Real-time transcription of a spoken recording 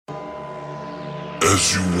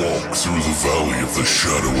As you walk through the valley of the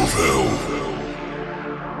shadow of hell,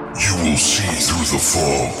 you will see through the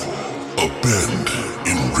fog a bend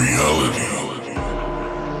in reality.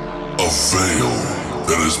 A veil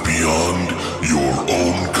that is beyond your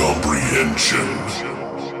own comprehension.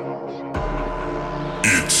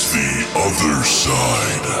 It's the other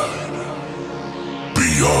side.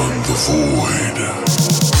 Beyond the void.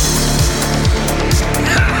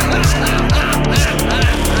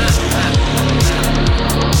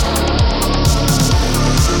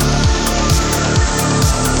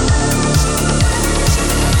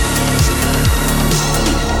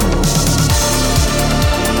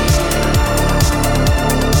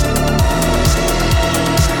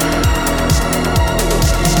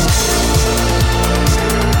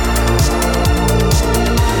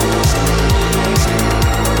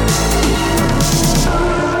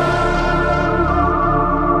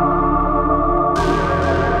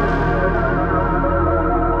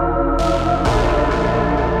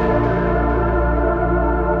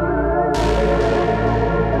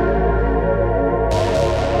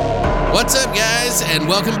 What's up, guys, and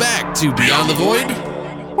welcome back to Beyond the Void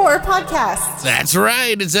Horror Podcast. That's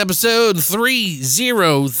right, it's episode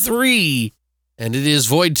 303, and it is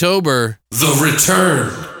Voidtober, the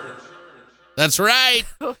return. That's right,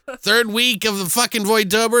 third week of the fucking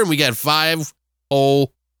Voidtober, and we got 5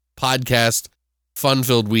 whole podcast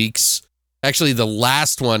fun-filled weeks. Actually, the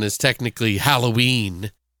last one is technically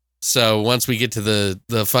Halloween. So once we get to the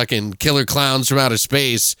fucking killer clowns from outer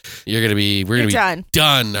space, we're gonna be done.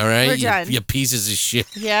 All right, We're done. You pieces of shit.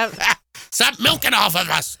 Yep. Stop milking off of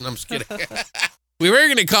us. No, I'm just kidding. We were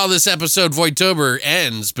gonna call this episode Voidtober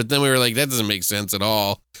Ends, but then we were like, that doesn't make sense at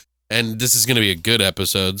all. And this is gonna be a good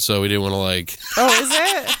episode, so we didn't want to like. Oh, is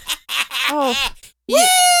it? Oh. Woo!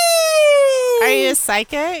 Are you a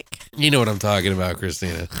psychic? You know what I'm talking about,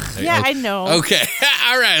 Christina. Yeah, I know. Okay.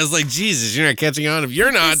 All right. I was like, Jesus, you're not catching on. If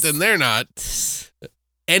you're not, then they're not.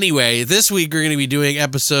 Anyway, this week we're going to be doing an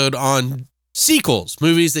episode on sequels,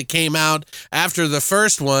 movies that came out after the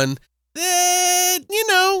first one that,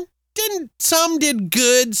 some did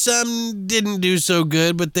good, some didn't do so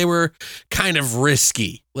good, but they were kind of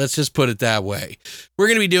risky. Let's just put it that way. We're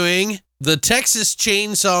going to be doing the Texas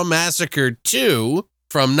Chainsaw Massacre 2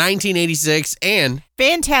 from 1986 and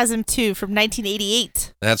Phantasm 2 from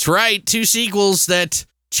 1988. That's right, 2 sequels that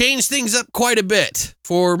changed things up quite a bit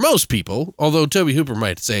for most people, although Toby Hooper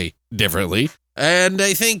might say differently. And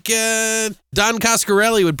I think Don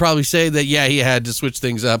Coscarelli would probably say that, yeah, he had to switch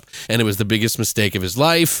things up, and it was the biggest mistake of his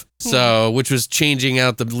life. So, which was changing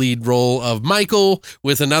out the lead role of Michael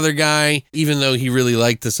with another guy, even though he really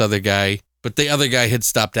liked this other guy. But the other guy had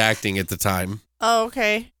stopped acting at the time. Oh,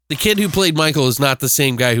 okay. The kid who played Michael is not the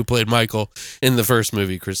same guy who played Michael in the first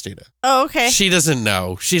movie, Christina. Oh, okay. She doesn't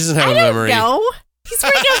know. She doesn't have a memory. No. He's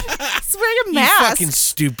wearing a mask. You fucking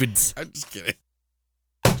stupid. I'm just kidding.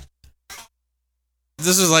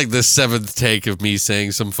 This is like the 7th take of me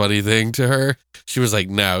saying some funny thing to her. She was like,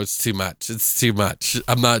 no, it's too much. It's too much.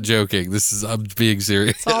 I'm not joking. I'm being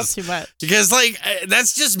serious. It's all too much. Because,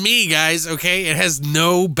 that's just me, guys, okay? It has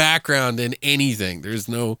no background in anything.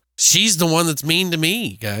 She's the one that's mean to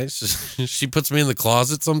me, guys. She puts me in the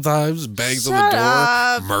closet sometimes, bangs on the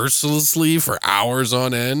door mercilessly for hours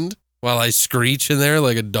on end while I screech in there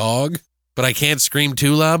like a dog. But I can't scream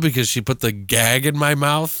too loud because she put the gag in my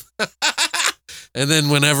mouth. And then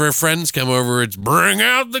whenever friends come over, it's bring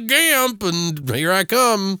out the GAMP and here I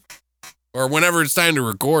come. Or whenever it's time to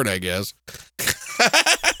record, I guess.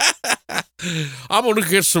 I'm going to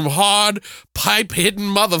get some hard, pipe-hitting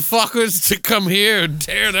motherfuckers to come here and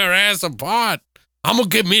tear their ass apart. I'm going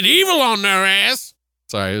to get medieval on their ass.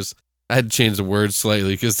 Sorry, I had to change the words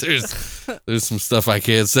slightly because there's some stuff I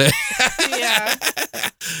can't say. Yeah.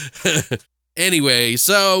 Anyway,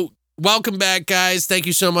 so welcome back, guys. Thank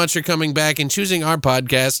you so much for coming back and choosing our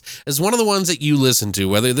podcast as one of the ones that you listen to,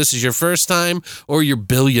 whether this is your first time or your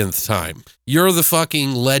billionth time. You're the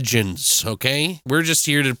fucking legends, okay? We're just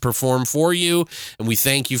here to perform for you, and we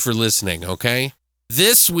thank you for listening, okay?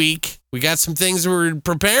 This week, we got some things we're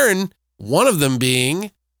preparing, one of them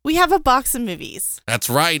being... We have a box of movies. That's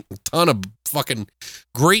right. A ton of fucking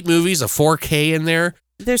great movies, a 4K in there.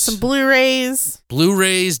 There's some Blu-rays,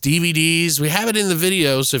 DVDs. We have it in the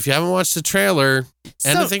video, so if you haven't watched the trailer,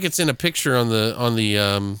 and I think it's in a picture on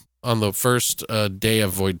the first day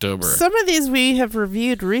of Voidtober. Some of these we have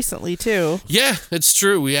reviewed recently too. Yeah, it's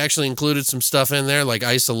true. We actually included some stuff in there, like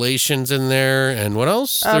Isolation's in there, and what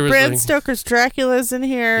else? Bram Stoker's Dracula's in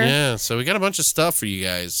here. Yeah, so we got a bunch of stuff for you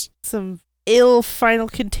guys. Some ill Final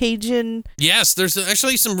Contagion. Yes, there's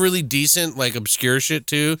actually some really decent, like, obscure shit,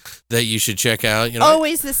 too, that you should check out. You know,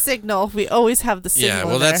 Always The Signal. We always have The Signal. yeah,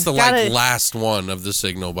 well, that's the last one of The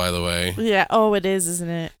Signal, by the way. Yeah, oh, it is, isn't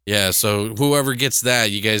it? Yeah, so whoever gets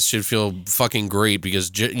that, you guys should feel fucking great because,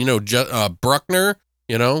 Bruckner,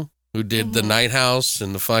 who did The Night House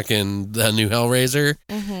and the new Hellraiser,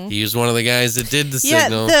 he was one of the guys that did The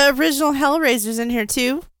Signal. Yeah, the original Hellraiser's in here,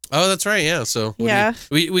 too. Oh, that's right, yeah. So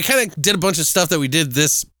we kind of did a bunch of stuff that we did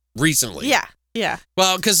this recently. Yeah, yeah.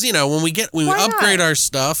 Well, because, when we upgrade our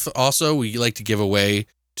stuff, also, we like to give away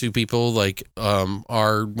to people like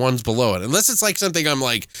our ones below it, unless it's like something I'm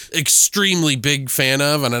like extremely big fan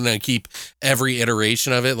of and I'm gonna keep every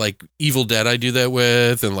iteration of it, like Evil Dead I do that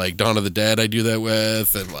with, and like Dawn of the Dead I do that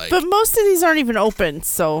with, and like, but most of these aren't even open,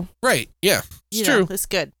 so right, yeah, it's true. It's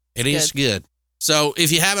good. It is good. So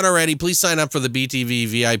if you haven't already, please sign up for the BTV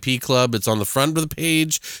VIP Club. It's on the front of the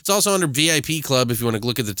page. It's also under VIP Club if you want to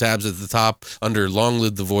look at the tabs at the top under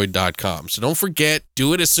longlivethevoid.com. So don't forget,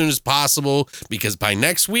 do it as soon as possible, because by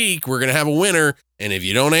next week, we're going to have a winner. And if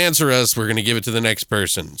you don't answer us, we're going to give it to the next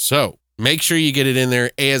person. So make sure you get it in there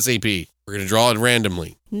ASAP. We're going to draw it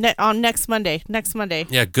randomly. On next Monday.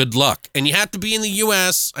 Yeah, good luck. And you have to be in the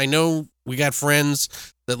U.S. I know we got friends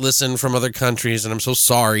that listen from other countries, and I'm so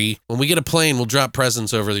sorry. When we get a plane, we'll drop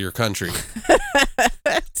presents over your country.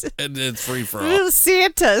 And it's free for all.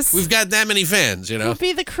 Santas. We've got that many fans, We'll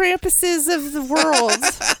be the Krampuses of the world.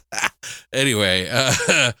 Anyway,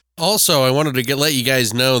 also, I wanted to let you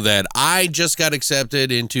guys know that I just got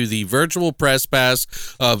accepted into the virtual press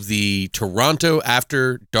pass of the Toronto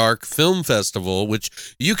After Dark Film Festival,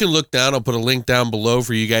 which you can look down. I'll put a link down below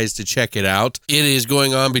for you guys to check it out. It is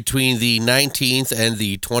going on between the 19th and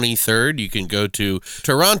the 23rd. You can go to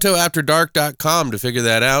torontoafterdark.com to figure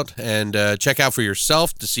that out and check out for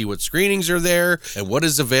yourself to see what screenings are there and what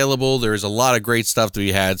is available. There's a lot of great stuff to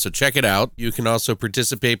be had, so check it out. You can also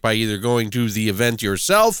participate by either going to the event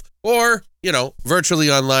yourself or,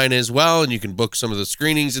 virtually online as well, and you can book some of the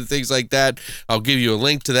screenings and things like that. I'll give you a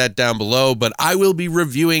link to that down below, but I will be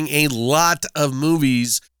reviewing a lot of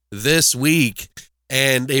movies this week,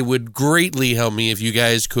 and it would greatly help me if you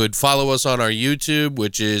guys could follow us on our YouTube,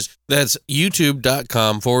 that's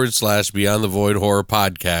youtube.com/Beyond the Void Horror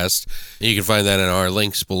Podcast. And you can find that in our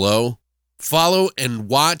links below. Follow and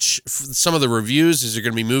watch some of the reviews. These are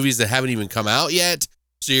going to be movies that haven't even come out yet.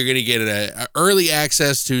 So you're going to get an early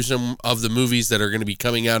access to some of the movies that are going to be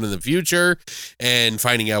coming out in the future and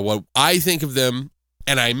finding out what I think of them.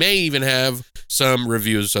 And I may even have some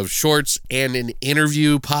reviews of shorts and an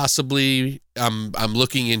interview possibly. I'm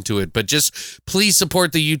looking into it. But just please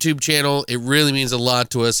support the YouTube channel. It really means a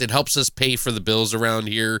lot to us. It helps us pay for the bills around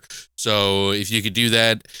here. So if you could do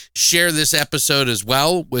that, share this episode as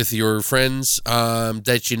well with your friends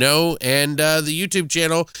that you know and the YouTube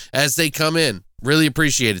channel as they come in. Really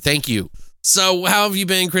appreciate it. Thank you. So how have you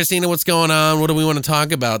been, Christina? What's going on? What do we want to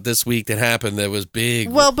talk about this week that happened that was big?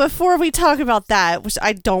 Well, before we talk about that, which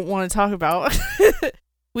I don't want to talk about,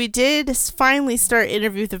 we did finally start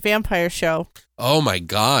Interview with the Vampire Show. Oh, my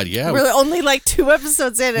God. Yeah. We're only like 2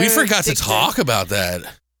 episodes in. We forgot to talk about that.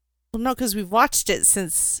 Well, no, because we've watched it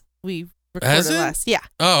since we recorded last. Yeah.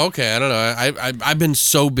 Oh, okay. I don't know. I've been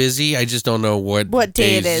so busy. I just don't know what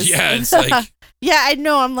day it is. Yeah, it's like... Yeah, I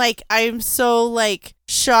know. I'm so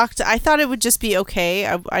shocked. I thought it would just be okay.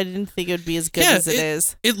 I didn't think it would be as good as it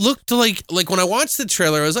is. It looked like when I watched the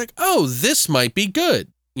trailer, I was like, oh, this might be good,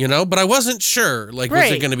 but I wasn't sure. Was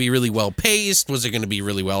it going to be really well paced? Was it going to be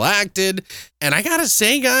really well acted? And I gotta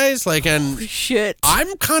say, guys, shit,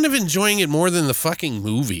 I'm kind of enjoying it more than the fucking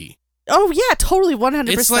movie. Oh yeah, totally,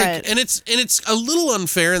 100%. It's it's a little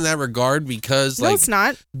unfair in that regard because no, it's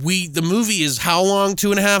not. The movie is how long?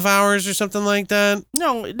 2.5 hours or something like that?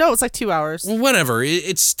 No, it's like 2 hours. Well, whatever.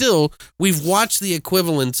 It's still, we've watched the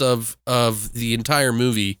equivalent of the entire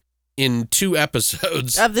movie in 2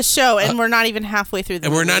 episodes of the show, and we're not even halfway through.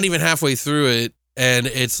 We're not even halfway through it, and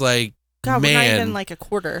it's like, God, man, we're not even like a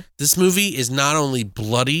quarter. This movie is not only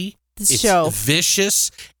bloody. It's vicious,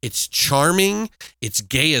 it's charming, it's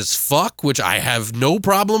gay as fuck, which I have no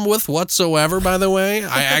problem with whatsoever, by the way.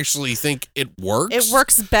 I actually think it works. It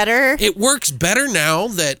works better. It works better now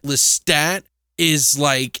that Lestat is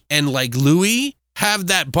and Louis have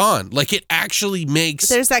that bond. It actually makes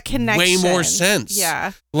there's that connection. Way more sense.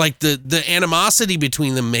 Yeah. The animosity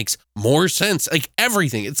between them makes more sense.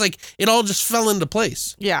 Everything. It's it all just fell into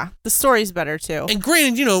place. Yeah. The story's better too. And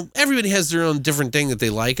granted, everybody has their own different thing that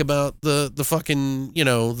they like about the fucking,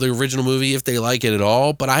 the original movie if they like it at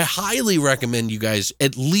all. But I highly recommend you guys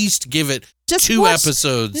at least give it just 2 watch,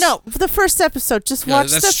 episodes. No, the first episode. Just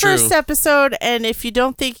watch the true. first episode, and if you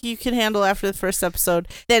don't think you can handle after the first episode,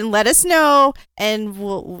 then let us know, and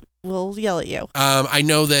we'll yell at you. I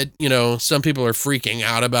know that, some people are freaking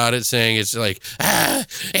out about it, saying it's like,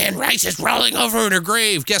 Anne Rice is rolling over in her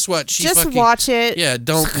grave. Guess what? Just watch it. Yeah,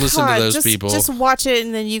 don't listen to those people. Just watch it,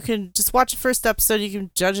 and then you can just watch the first episode. You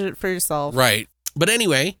can judge it for yourself. Right. But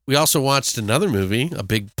anyway, we also watched another movie, a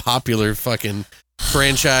big popular fucking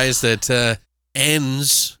franchise that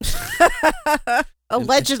ends.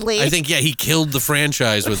 Allegedly. I think, he killed the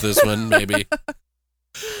franchise with this one, maybe.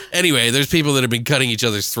 Anyway, there's people that have been cutting each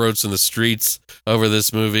other's throats in the streets over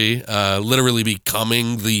this movie, literally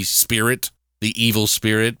becoming the spirit, the evil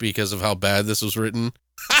spirit, because of how bad this was written.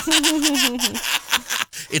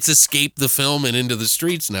 It's escaped the film and into the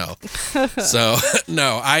streets now. So,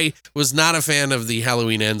 no, I was not a fan of the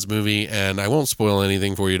Halloween Ends movie, and I won't spoil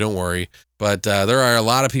anything for you, don't worry. But there are a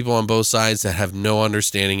lot of people on both sides that have no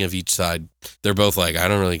understanding of each side. They're both like, I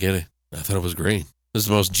don't really get it. I thought it was great. This is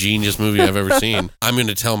the most genius movie I've ever seen. I'm going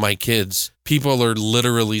to tell my kids, people are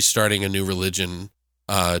literally starting a new religion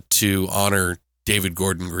to honor David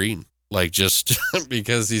Gordon Green. Like, just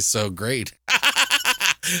because he's so great.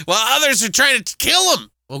 While others are trying to kill him.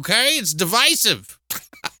 Okay? It's divisive.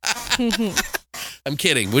 I'm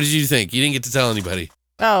kidding. What did you think? You didn't get to tell anybody.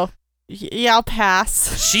 Oh, yeah, I'll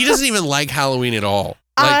pass. She doesn't even like Halloween at all.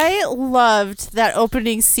 I loved that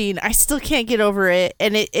opening scene. I still can't get over it,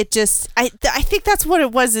 and it just I think that's what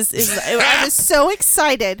it was. Is I was so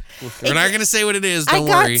excited. We're not gonna say what it is. Don't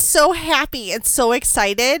I worry. got so happy and so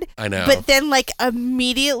excited. I know. But then,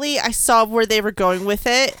 immediately, I saw where they were going with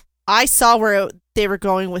it. I saw where they were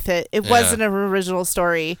going with it. It wasn't an original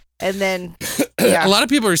story, and then a lot of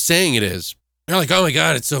people are saying it is. They're like, "Oh my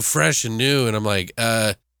god, it's so fresh and new," and I'm like,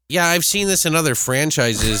 yeah, I've seen this in other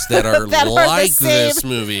franchises that are like this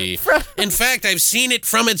movie. In fact, I've seen it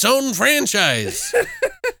from its own franchise.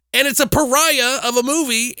 And it's a pariah of a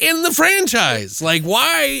movie in the franchise. Like,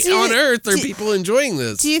 why on earth are people enjoying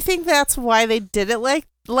this? Do you think that's why they did it like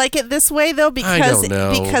it this way, though? Because, I don't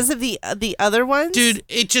know. Because of the other ones? Dude,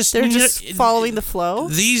 they're just following the flow?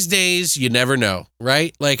 These days, you never know,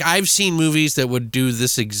 right? Like, I've seen movies that would do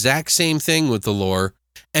this exact same thing with the lore.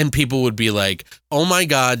 And people would be like, oh my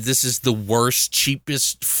God, this is the worst,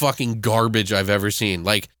 cheapest fucking garbage I've ever seen.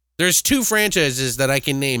 Like, there's 2 franchises that I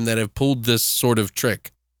can name that have pulled this sort of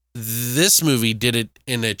trick. This movie did it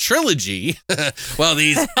in a trilogy, while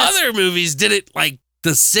these other movies did it like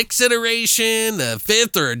the 6th iteration, the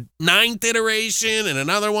 5th or 9th iteration, and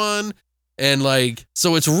another one. And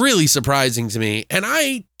so it's really surprising to me. And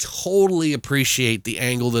I totally appreciate the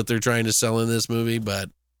angle that they're trying to sell in this movie, but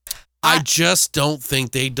I just don't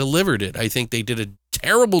think they delivered it. I think they did a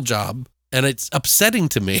terrible job, and it's upsetting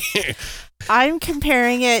to me. I'm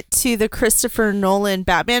comparing it to the Christopher Nolan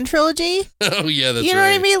Batman trilogy. Oh, yeah, that's right. You know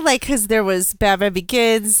what I mean? Because there was Batman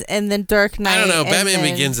Begins and then Dark Knight. I don't know. Batman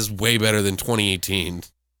Begins is way better than 2018.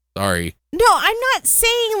 Sorry. No, I'm not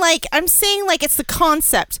saying I'm saying it's the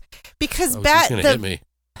concept. Because hit me.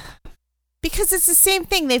 Because it's the same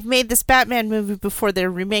thing. They've made this Batman movie before they're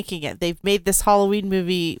remaking it. They've made this Halloween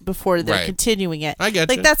movie before they're continuing it. I get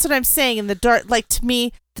you. That's what I'm saying. And to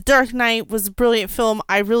me, The Dark Knight was a brilliant film.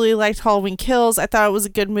 I really liked Halloween Kills. I thought it was a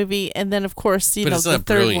good movie. And then, of course, the third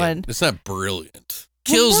brilliant. one. It's not brilliant.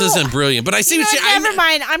 Kills isn't brilliant, but I see what you... Never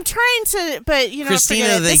mind. I'm trying to... But,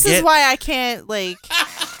 Christina, this is why I can't,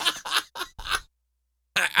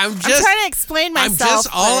 I'm trying to explain myself.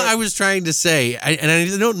 All I was trying to say, I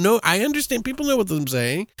don't know. I understand. People know what I'm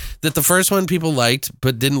saying. That the first one people liked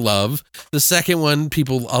but didn't love. The second one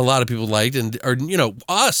a lot of people liked,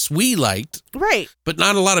 we liked. Right. But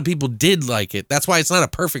not a lot of people did like it. That's why it's not a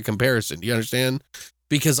perfect comparison. Do you understand?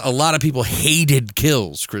 Because a lot of people hated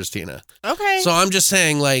Kills, Christina. Okay. So I'm just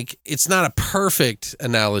saying, it's not a perfect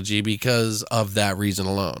analogy because of that reason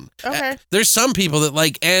alone. Okay. There's some people that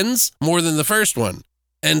like Ends more than the first one.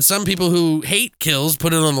 And some people who hate Kills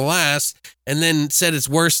put it on the last and then said it's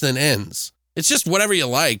worse than Ends. It's just whatever you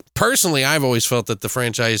like. Personally, I've always felt that the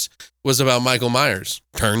franchise was about Michael Myers.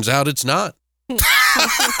 Turns out it's not.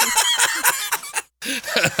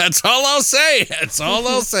 That's all I'll say. That's all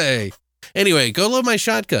I'll say. Anyway, go load my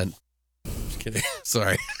shotgun. Just kidding.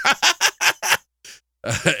 Sorry.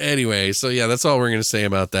 Anyway, so yeah, that's all we're going to say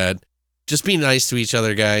about that. Just be nice to each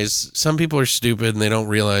other, guys. Some people are stupid and they don't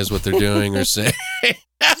realize what they're doing or saying.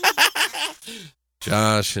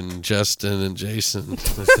 Josh and Justin and Jason.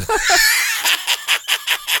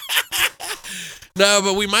 No,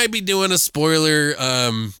 but we might be doing a spoiler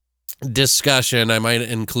discussion. I might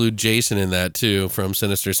include Jason in that too from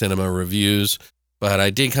Sinister Cinema Reviews. But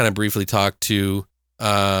I did kind of briefly talk to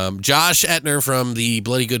Josh Etner from the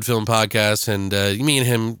Bloody Good Film Podcast, and me and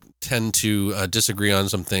him tend to disagree on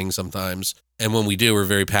some things sometimes. And when we do, we're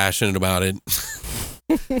very passionate about it.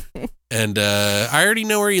 And I already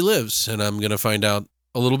know where he lives, and I'm going to find out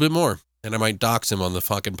a little bit more. And I might dox him on the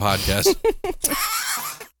fucking podcast.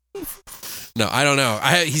 No, I don't know.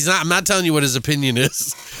 I'm not telling you what his opinion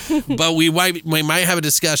is, but we might have a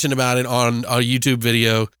discussion about it on a YouTube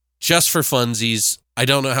video just for funsies. I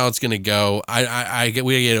don't know how it's going to go.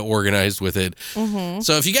 We get organized with it. Mm-hmm.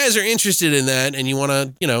 So if you guys are interested in that and you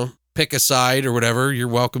want to, pick a side or whatever, you're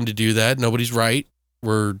welcome to do that. Nobody's right.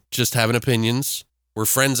 We're just having opinions. We're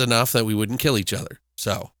friends enough that we wouldn't kill each other.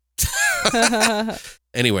 So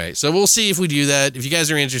anyway, so we'll see if we do that. If you guys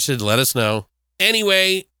are interested, let us know.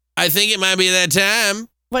 Anyway, I think it might be that time.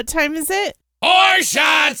 What time is it? Horse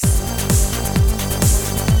shots!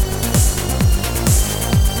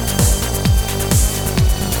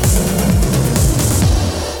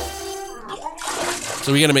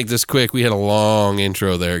 So we got to make this quick. We had a long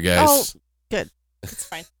intro there, guys. Oh, good. It's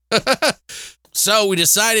fine. So we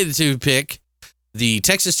decided to pick the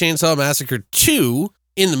Texas Chainsaw Massacre 2.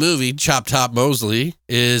 In the movie, Chop Top Mosley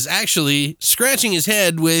is actually scratching his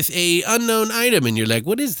head with a unknown item, and you're like,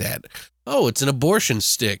 what is that? Oh, it's an abortion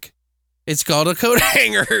stick. It's called a coat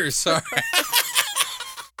hanger. Sorry.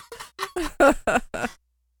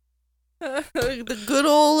 The good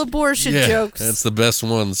old abortion jokes. That's the best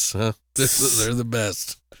ones, huh? They're the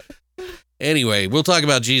best. Anyway, we'll talk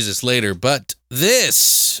about Jesus later, but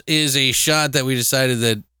this is a shot that we decided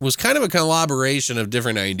that was kind of a collaboration of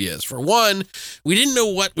different ideas. For one, we didn't know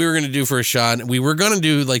what we were going to do for a shot. We were going to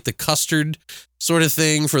do like the custard sort of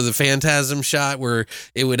thing for the Phantasm shot where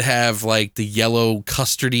it would have like the yellow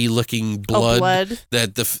custardy looking blood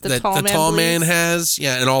that the tall man has.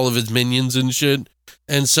 Yeah, and all of his minions and shit.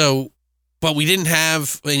 And so, but we didn't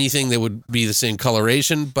have anything that would be the same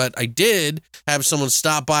coloration, but I did have someone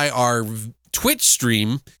stop by our Twitch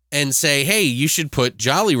stream and say, hey, you should put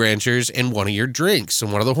Jolly Ranchers in one of your drinks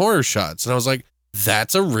in one of the horror shots. And I was like,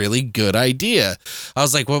 that's a really good idea. I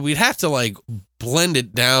was like, well, we'd have to like blend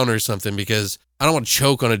it down or something because I don't want to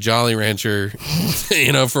choke on a Jolly Rancher,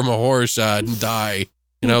 from a horror shot and die.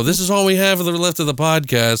 This is all we have for the left of the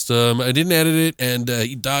podcast. I didn't edit it, and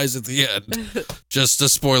he dies at the end. Just a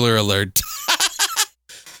spoiler alert.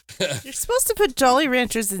 You're supposed to put Jolly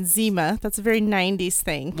Ranchers in Zima. That's a very 90s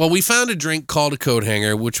thing. Well, we found a drink called a coat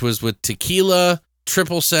hanger, which was with tequila,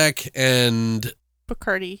 triple sec, and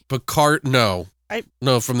Bacardi.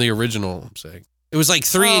 No, from the original, I'm saying. It was like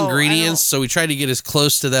 3 ingredients, so we tried to get as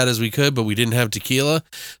close to that as we could, but we didn't have tequila.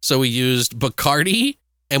 So we used Bacardi,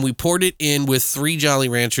 and we poured it in with 3 Jolly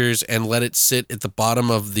Ranchers and let it sit at the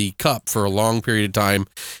bottom of the cup for a long period of time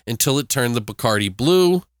until it turned the Bacardi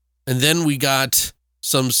blue. And then we got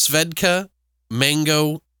some Svedka,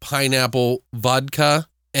 mango, pineapple, vodka,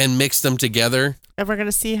 and mixed them together. And we're going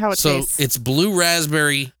to see how it tastes. So it's blue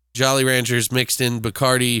raspberry Jolly Ranchers mixed in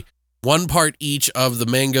Bacardi, 1 part each of the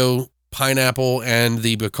mango, pineapple, and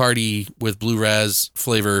the Bacardi with blue raz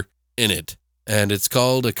flavor in it. And it's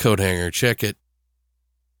called a coat hanger. Check it.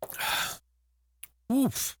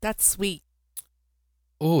 Oof. That's sweet.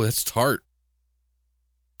 Oh, that's tart.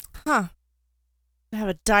 Huh. I have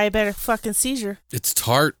a diabetic fucking seizure. It's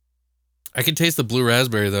tart. I can taste the blue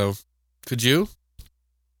raspberry, though. Could you?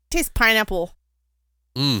 Taste pineapple.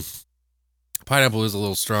 Pineapple is a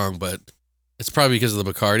little strong, but it's probably because of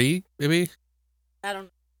the Bacardi, maybe? I don't know.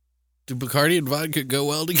 Do Bacardi and vodka go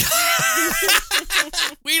well together?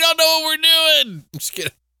 We don't know what we're doing. I'm just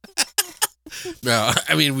kidding. No,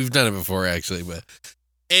 I mean, we've done it before, actually. But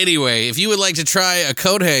anyway, if you would like to try a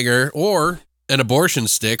coat hanger or an abortion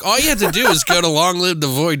stick, all you have to do is go to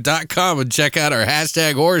longlivethevoid.com and check out our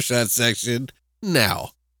hashtag horror shots section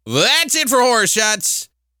now. That's it for horror shots.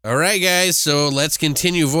 All right, guys, so let's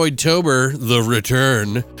continue Voidtober, The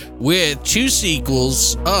Return, with 2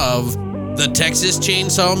 sequels of The Texas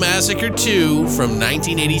Chainsaw Massacre 2 from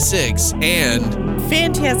 1986 and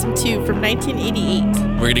Phantasm 2 from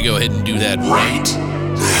 1988. We're going to go ahead and do that right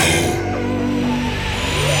now.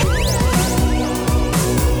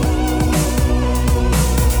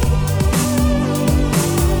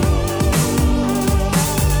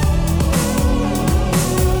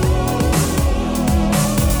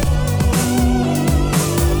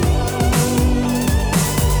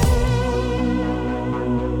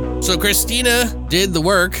 So Christina did the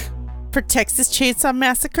work for Texas Chainsaw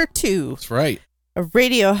Massacre 2. That's right. A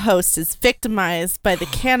radio host is victimized by the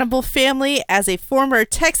cannibal family as a former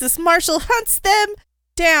Texas Marshal hunts them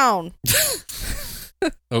down.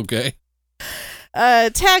 Okay.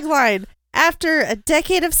 Tagline: after a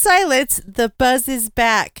decade of silence, the buzz is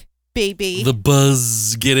back. baby. The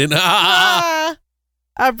buzz, get in.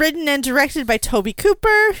 Written and directed by Toby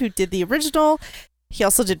Cooper, who did the original. He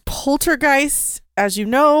also did Poltergeist, as you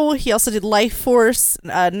know. He also did Life Force,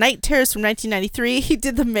 Night Terrors from 1993. He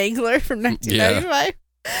did The Mangler from 1995.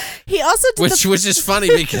 He also did which is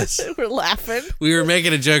funny because we're laughing. We were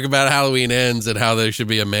making a joke about Halloween Ends and how there should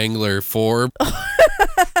be a Mangler 4.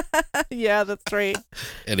 Yeah, that's right.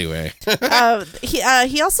 Anyway.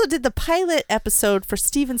 He also did the pilot episode for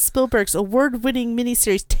Steven Spielberg's award-winning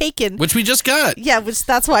miniseries Taken, which we just got. Yeah,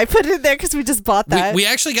 that's why I put it in there, because we just bought that. We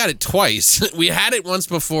actually got it twice. We had it once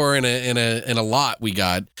before in a lot we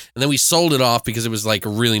got, and then we sold it off because it was like a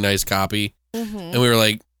really nice copy, and we were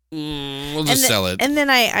like, we'll just sell it. And then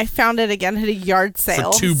I found it again at a yard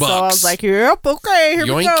sale for $2. So I was like, yep, okay, here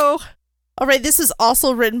Yoink. we go. All right, this is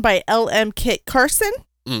also written by L.M. Kit Carson.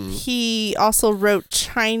 He also wrote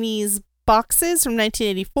Chinese Boxes from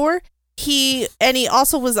 1984. He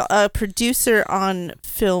also was a producer on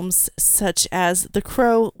films such as The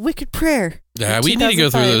Crow, Wicked Prayer. Yeah, we need to go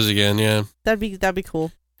through those again. Yeah, that'd be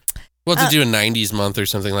cool. We'll have to do a 90s month or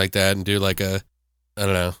something like that and do like I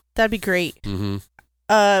don't know. That'd be great. Mm-hmm.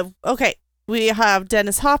 Okay. We have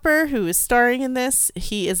Dennis Hopper, who is starring in this.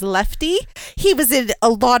 He is Lefty. He was in a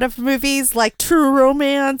lot of movies like True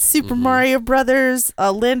Romance, Super Mario Brothers,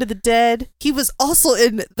 Land of the Dead. He was also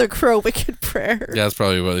in The Crow, Wicked Prayer. Yeah, that's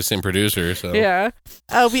probably the same producer. So yeah.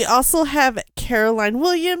 We also have Caroline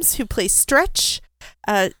Williams, who plays Stretch.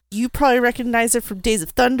 You probably recognize her from Days of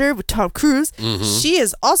Thunder with Tom Cruise. She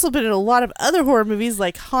has also been in a lot of other horror movies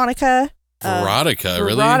like Hanukkah. Veronica,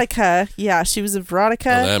 really? Veronica, yeah, she was in Veronica.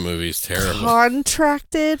 Oh, that movie's terrible.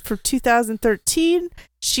 Contracted for 2013.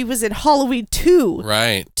 She was in Halloween 2.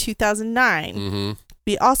 Right. 2009.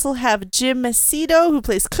 We also have Jim Macedo, who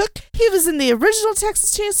plays Cook. He was in the original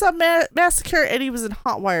Texas Chainsaw Massacre, and he was in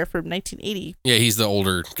Hot Wire from 1980. Yeah, he's the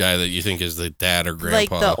older guy that you think is the dad or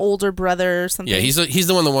grandpa. Like the older brother or something. Yeah, he's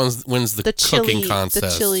the one that wins the cooking contest.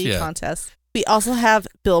 The chili contest. We also have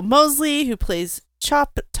Bill Moseley, who plays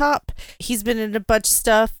Chop Top. He's been in a bunch of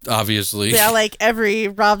stuff. Obviously. Yeah, like every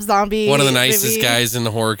Rob Zombie. One of the nicest guys in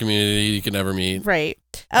the horror community you could ever meet. Right.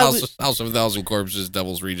 House of a Thousand Corpses,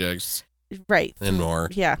 Devil's Rejects. Right. And more.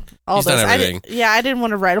 Yeah. He's done everything. I didn't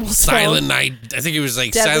want to write them all. Silent Night. I think it was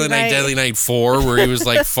like Silent Night, Deadly Night 4, where he was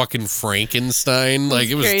like fucking Frankenstein. Like,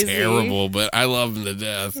 it was crazy. Terrible, but I love him to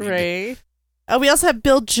death. Right. We also have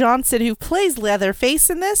Bill Johnson, who plays Leatherface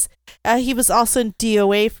in this. He was also in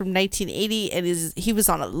DOA from 1980, and he was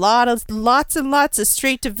on lots and lots of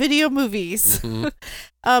straight-to-video movies.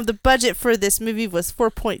 The budget for this movie was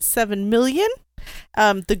 $4.7 million.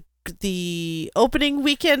 The opening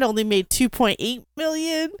weekend only made $2.8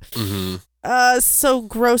 million. So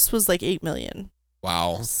gross was like $8 million.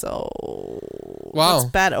 Wow. That's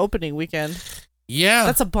bad opening weekend. Yeah.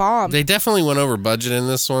 That's a bomb. They definitely went over budget in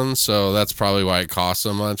this one, so that's probably why it cost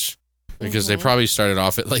so much. Because they probably started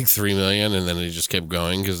off at like $3 million and then they just kept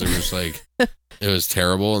going because it was like, it was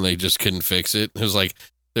terrible and they just couldn't fix it. It was like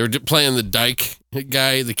they were playing the dike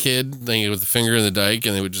guy, the kid, with the finger in the dike,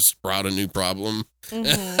 and they would just sprout a new problem.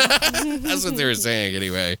 That's what they were saying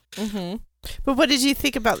anyway. But what did you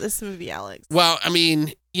think about this movie, Alex? Well, I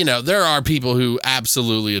mean, there are people who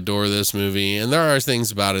absolutely adore this movie, and there are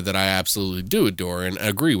things about it that I absolutely do adore and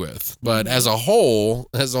agree with. But as a whole,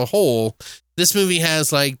 this movie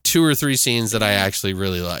has like 2 or 3 scenes that I actually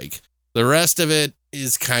really like. The rest of it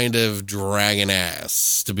is kind of dragging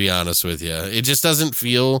ass, to be honest with you. It just doesn't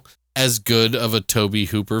feel as good of a Tobe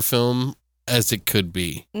Hooper film as it could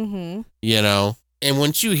be. And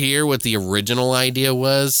once you hear what the original idea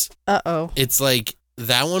was, it's like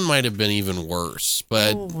that one might have been even worse.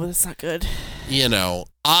 But that's not good.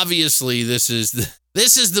 Obviously this is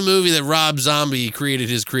the movie that Rob Zombie created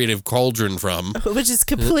his creative cauldron from, which is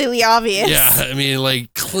completely obvious. Yeah, I mean,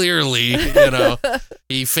 like clearly,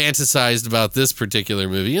 he fantasized about this particular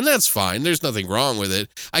movie, and that's fine. There's nothing wrong with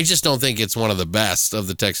it. I just don't think it's one of the best of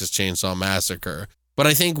the Texas Chainsaw Massacre. But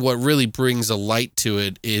I think what really brings a light to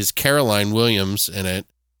it is Caroline Williams in it.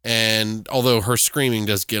 And although her screaming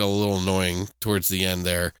does get a little annoying towards the end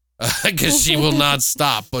there, because she will not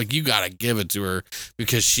stop. Like, you got to give it to her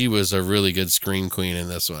because she was a really good scream queen in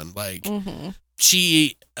this one. Like,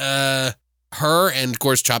 her and, of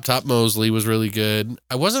course, Chop Top Mosley was really good.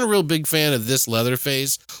 I wasn't a real big fan of this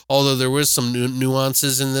Leatherface, although there was some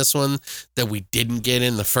nuances in this one that we didn't get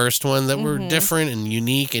in the first one that were different and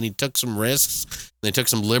unique, and he took some risks. They took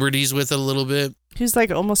some liberties with it a little bit. He's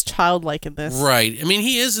like almost childlike in this. Right. I mean,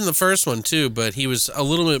 he is in the first one, too, but he was a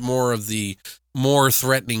little bit more of the more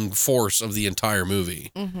threatening force of the entire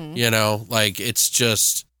movie. Like, it's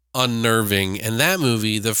just unnerving. And that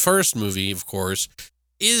movie, the first movie, of course,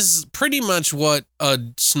 is pretty much what a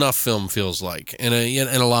snuff film feels like in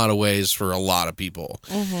a lot of ways for a lot of people.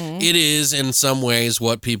 It is in some ways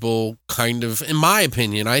what people kind of, in my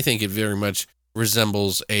opinion, I think it very much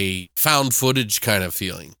resembles a found footage kind of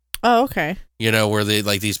feeling. Oh, okay. You know, where they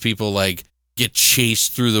like these people like get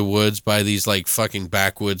chased through the woods by these like fucking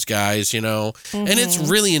backwoods guys, you know, and it's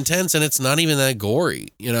really intense and it's not even that gory,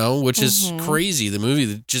 you know, which is crazy. The movie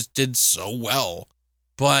that just did so well.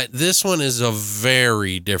 But this one is a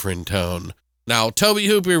very different tone. Now, Toby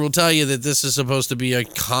Hooper will tell you that this is supposed to be a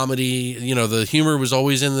comedy. You know, the humor was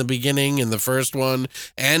always in the beginning in the first one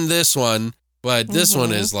and this one. But this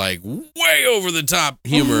one is like way over the top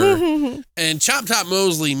humor. And Chop Top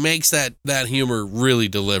Mosley makes that humor really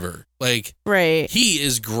deliver. Like, he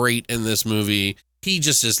is great in this movie. He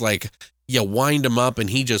just is like, you wind him up and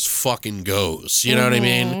he just fucking goes. You know what I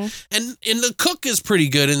mean? And the cook is pretty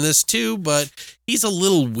good in this too, but he's a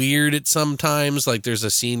little weird at sometimes. Like there's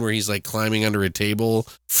a scene where he's like climbing under a table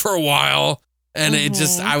for a while. And it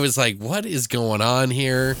just, I was like, what is going on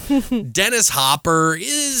here? Dennis Hopper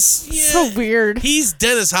is so weird. He's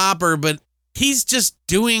Dennis Hopper, but he's just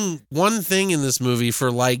doing one thing in this movie for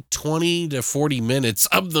like 20 to 40 minutes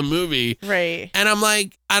of the movie. Right. And I'm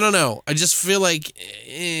like, I don't know. I just feel like,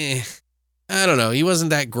 I don't know. He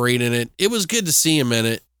wasn't that great in it. It was good to see him in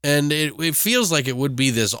it. And it feels like it would be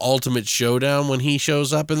this ultimate showdown when he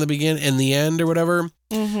shows up in the end or whatever.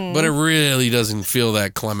 But it really doesn't feel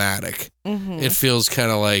that climatic. It feels kind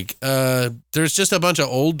of like there's just a bunch of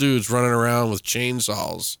old dudes running around with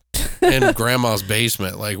chainsaws in grandma's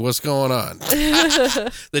basement. Like, what's going on?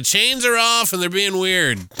 The chains are off and they're being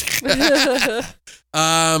weird.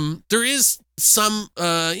 There is some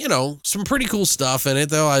pretty cool stuff in it,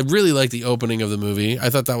 though. I really like the opening of the movie. I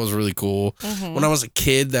thought that was really cool. When I was a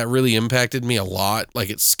kid, that really impacted me a lot. Like,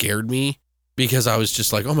 it scared me because I was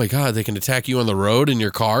just like, oh my God, they can attack you on the road in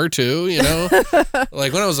your car too, you know?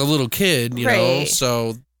 Like when I was a little kid, you know,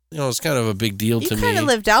 so, you know, it's kind of a big deal to me. You kind of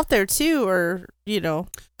lived out there too, or, you know.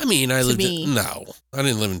 I mean, no, I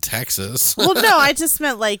didn't live in Texas. Well, no, I just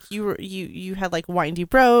meant like you had like windy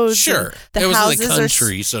roads. Sure. The it was houses in the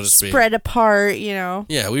country, so to speak. Spread apart, you know.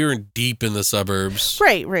 Yeah, we were deep in the suburbs.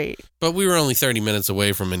 Right. But we were only 30 minutes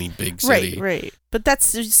away from any big city. Right. But that's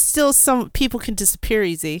still, some people can disappear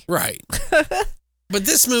easy. Right. But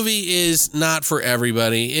this movie is not for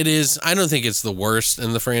everybody. I don't think it's the worst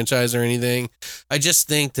in the franchise or anything. I just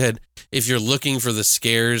think that if you're looking for the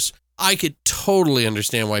scares, I could totally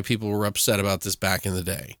understand why people were upset about this back in the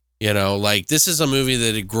day. You know, like this is a movie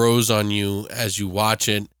that it grows on you as you watch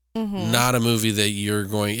it. Not a movie that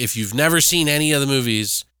if you've never seen any of the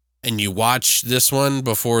movies and you watch this one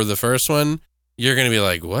before the first one, you're going to be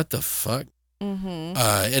like, what the fuck?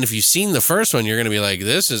 And if you've seen the first one, you're going to be like,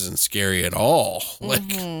 this isn't scary at all. Like,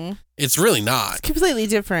 it's really not. It's completely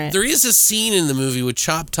different. There is a scene in the movie with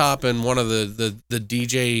Chop Top and one of the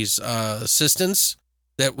DJ's assistants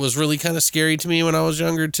that was really kind of scary to me when I was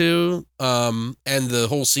younger too. And the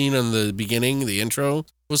whole scene in the beginning, the intro,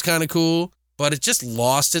 was kind of cool. But it just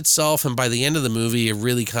lost itself. And by the end of the movie, it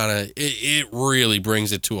really it really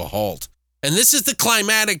brings it to a halt. And this is the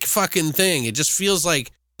climatic fucking thing. It just feels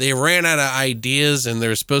like they ran out of ideas, and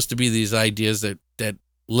there's supposed to be these ideas that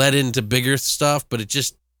led into bigger stuff, but it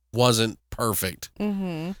just wasn't perfect.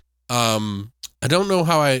 I don't know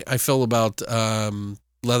how I feel about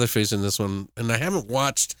Leatherface in this one, and I haven't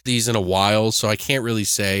watched these in a while, so I can't really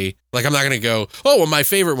say. Like, I'm not going to go, oh, well, my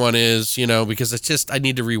favorite one is, you know, because it's just, I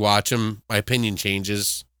need to rewatch them. My opinion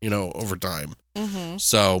changes, you know, over time.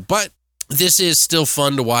 So, but this is still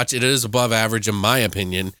fun to watch. It is above average, in my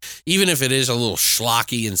opinion. Even if it is a little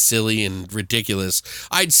schlocky and silly and ridiculous,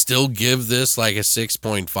 I'd still give this like a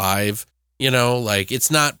 6.5. You know, like it's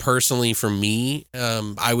not personally for me.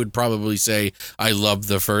 I would probably say I love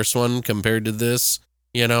the first one compared to this.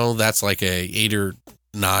 You know, that's like a 8 or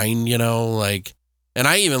 9. You know, like, and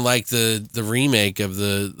I even like the remake of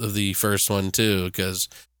the first one too, because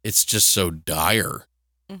it's just so dire.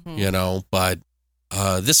 You know, but.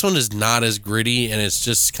 This one is not as gritty and it's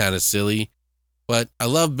just kind of silly, but I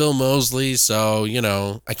love Bill Moseley, so, you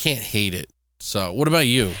know, I can't hate it. So what about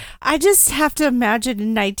you? I just have to imagine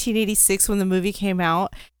in 1986 when the movie came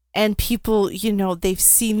out and people, you know, they've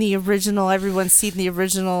seen the original, everyone's seen the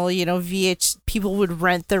original, you know, people would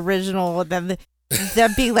rent the original and then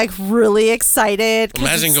them being like really excited.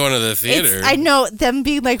 Imagine going to the theater. I know, them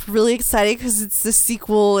being like really excited because it's the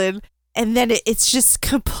sequel and then it's just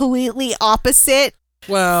completely opposite.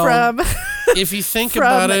 Well, from if you think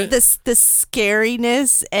about it, the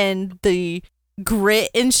scariness and the grit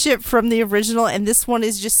and shit from the original, and this one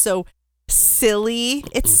is just so silly.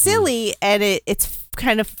 It's silly and it's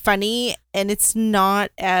kind of funny, and it's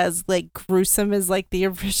not as like gruesome as like the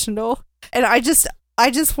original. And I just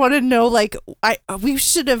want to know, like, we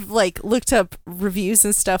should have like looked up reviews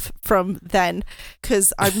and stuff from then,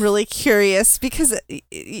 because I'm really curious, because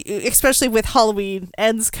especially with Halloween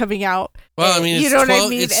Ends coming out. Well, I mean, you know what I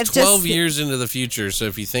mean? It's 12 years into the future, so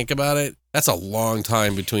if you think about it, that's a long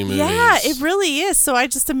time between movies. Yeah, it really is. So I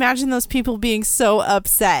just imagine those people being so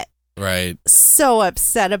upset. Right. So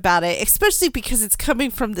upset about it, especially because it's coming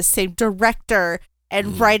from the same director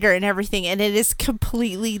and writer and everything, and it is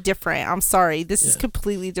completely different. I'm sorry. This is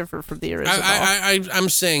completely different from the original. I'm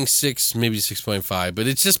saying 6, maybe 6.5, but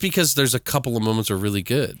it's just because there's a couple of moments that are really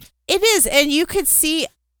good. It is, and you could see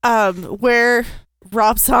where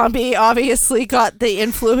Rob Zombie obviously got the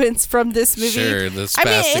influence from this movie. Sure, the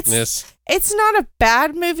spasticness. It's not a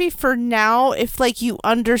bad movie for now if like you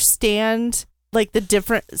understand like the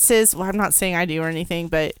differences. Well, I'm not saying I do or anything,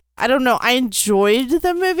 but I don't know. I enjoyed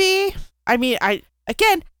the movie. I mean, I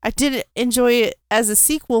didn't enjoy it as a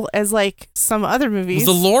sequel as like some other movies.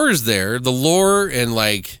 The lore is there. The lore and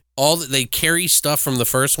like they carry stuff from the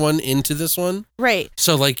first one into this one. Right.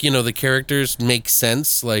 So like, you know, the characters make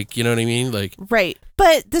sense. Like, you know what I mean? Like, right.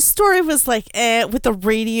 But the story was like, with the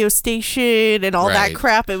radio station and all that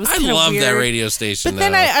crap. It was I love weird. that radio station. But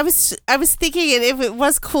then I was thinking, and it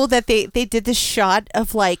was cool that they did the shot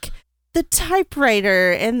of like the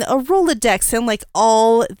typewriter and a Rolodex and like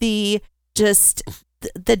all the just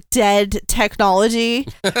the dead technology,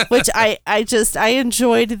 which I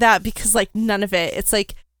enjoyed that, because like none of it, it's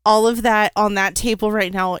like all of that on that table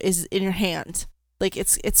right now is in your hand. Like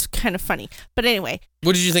it's kind of funny. But anyway,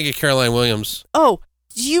 what did you think of Caroline Williams? Oh,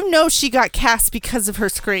 you know, she got cast because of her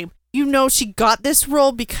scream. You know, she got this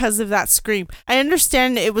role because of that scream. I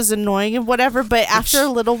understand it was annoying and whatever, but after a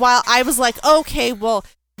little while I was like, okay, well,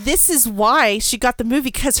 this is why she got the movie,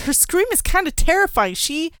 because her scream is kind of terrifying.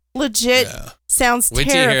 She legit sounds terrifying.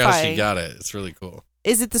 Wait till you hear how she got it. It's really cool.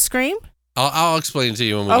 Is it the scream? I'll explain to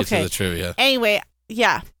you when we get to the trivia. Anyway,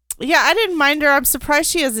 yeah, I didn't mind her. I'm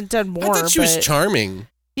surprised she hasn't done more. I thought she was charming.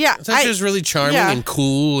 Yeah, I thought she was really charming and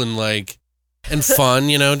cool and like and fun.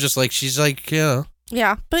 You know, just like she's like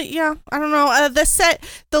Yeah, but yeah, I don't know. The set,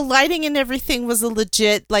 the lighting and everything was a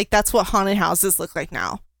legit, like that's what haunted houses look like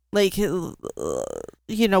now. Like, you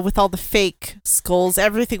know, with all the fake skulls,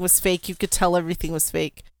 everything was fake. You could tell everything was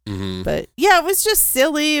fake. Mm-hmm. But yeah, it was just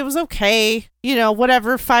silly. It was okay. You know,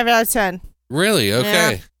 whatever. 5 out of 10. Really?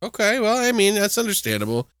 Okay. Yeah. Okay. Well, I mean, that's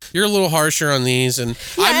understandable. You're a little harsher on these, and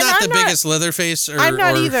I'm not the biggest Leatherface or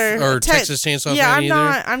Texas Chainsaw fan either.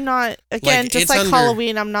 I'm not. Again, like, just like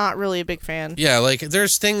Halloween, I'm not really a big fan. Yeah, like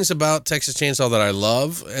there's things about Texas Chainsaw that I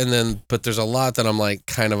love, but there's a lot that I'm like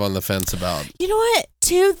kind of on the fence about. You know what?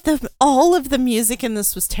 Too, all of the music in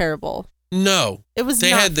this was terrible. No, it was.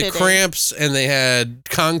 They not had the fitting. Cramps, and they had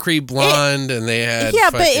Concrete Blonde, and they had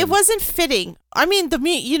but it wasn't fitting. I mean,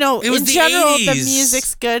 in general, 80s. the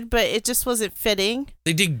music's good, but it just wasn't fitting.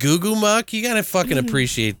 They did Goo Goo Muck. You gotta fucking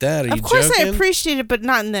appreciate that. Are you Of course, joking? I appreciate it, but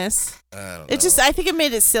not in this. I don't know. I think it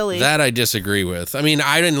made it silly. That I disagree with. I mean,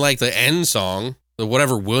 I didn't like the end song, the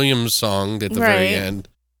whatever Williams song at the very end.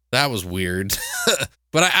 That was weird.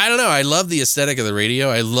 But I don't know. I love the aesthetic of the radio.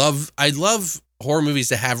 I love horror movies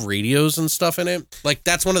that have radios and stuff in it. Like,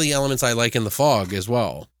 that's one of the elements I like in The Fog as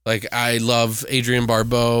well. Like, I love Adrienne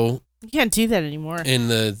Barbeau. You can't do that anymore. In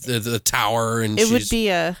the tower. And it would be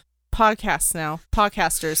a podcast now.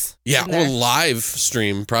 Podcasters. Yeah, or live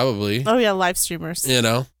stream, probably. Oh, yeah, live streamers. You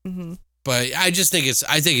know? Mm-hmm. But I think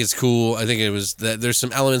it's cool. I think it was that there's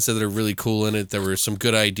some elements that are really cool in it. There were some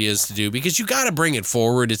good ideas to do, because you got to bring it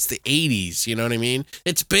forward. It's the 80s. You know what I mean?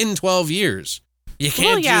 It's been 12 years. You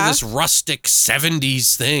can't do this rustic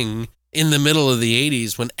 70s thing in the middle of the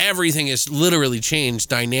 80s when everything is literally changed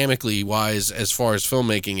dynamically wise as far as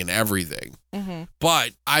filmmaking and everything. Mm-hmm.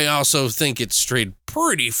 But I also think it's strayed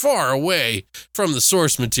pretty far away from the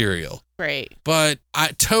source material. Right. But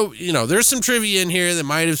there's some trivia in here that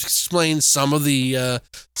might have explained some of the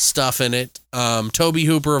stuff in it. Tobe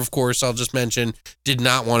Hooper, of course, I'll just mention, did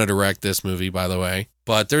not want to direct this movie, by the way.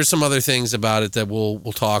 But there's some other things about it that we'll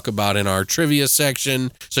talk about in our trivia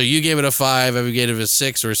section. So you gave it a 5, I gave it a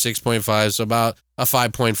 6 or a 6.5, so about a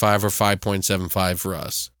 5.5 or 5.75 for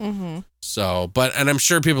us. Mm-hmm. So, and I'm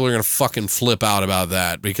sure people are going to fucking flip out about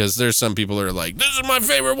that, because there's some people that are like, this is my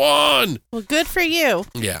favorite one. Well, good for you.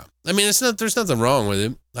 Yeah. I mean, there's nothing wrong with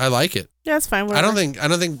it. I like it. Yeah, it's fine. Whatever. I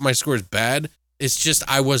don't think my score is bad. It's just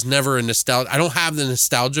I was never I don't have the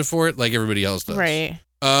nostalgia for it like everybody else does. Right.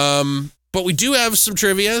 But we do have some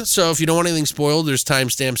trivia, so if you don't want anything spoiled, there's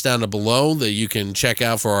timestamps down below that you can check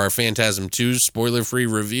out for our Phantasm 2 spoiler-free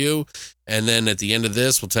review. And then at the end of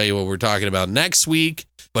this, we'll tell you what we're talking about next week.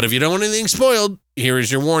 But if you don't want anything spoiled, here is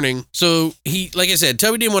your warning. So like I said,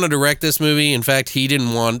 Toby didn't want to direct this movie. In fact, he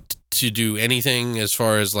didn't want to do anything as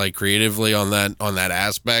far as like creatively on that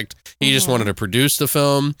aspect. He just wanted to produce the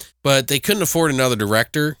film, but they couldn't afford another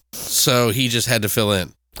director, so he just had to fill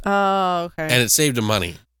in. Oh, okay. And it saved him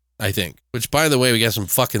money, I think. Which, by the way, we got some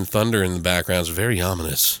fucking thunder in the background. It's very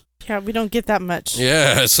ominous. Yeah, we don't get that much.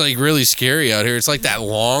 Yeah, it's like really scary out here. It's like that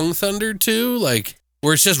long thunder too, like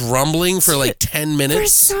where it's just rumbling for like 10 minutes. For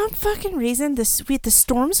some fucking reason, the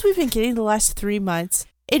storms we've been getting the last 3 months,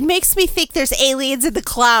 it makes me think there's aliens in the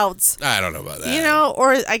clouds. I don't know about that. You know,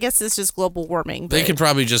 or I guess it's just global warming. They could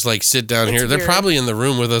probably just like sit down here. They're probably in the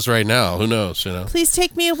room with us right now. Who knows, you know? Please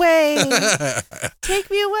take me away. Take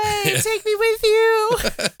me away. Take me with you.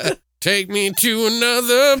 Take me to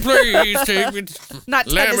another place. Take me. Not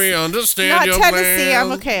Tennessee. Let me understand not your Tennessee. plan.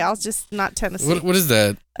 I'm okay. I'll just not Tennessee. What is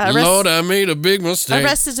that? Lord, I made a big mistake.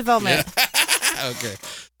 Arrested Development. Yeah. Okay.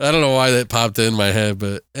 I don't know why that popped in my head,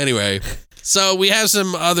 but anyway. So we have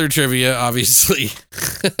some other trivia, obviously.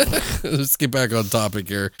 Let's get back on topic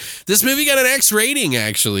here. This movie got an X rating,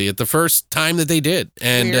 actually, at the first time that they did.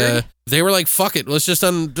 And they were like, fuck it. Let's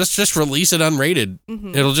just release it unrated.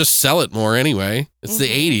 Mm-hmm. It'll just sell it more anyway. It's the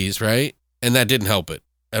 80s, right? And that didn't help it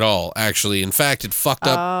at all, actually. In fact, it fucked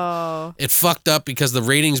up. Oh. It fucked up because the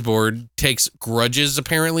ratings board takes grudges,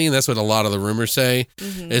 apparently, and that's what a lot of the rumors say,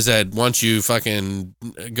 is that once you fucking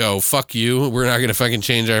go, fuck you, we're not going to fucking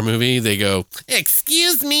change our movie, they go,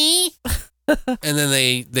 excuse me? And then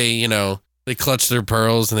they clutch their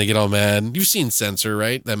pearls and they get all mad. You've seen Censor,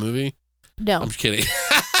 right? That movie? No. I'm just kidding.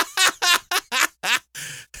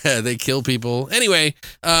 They kill people. Anyway,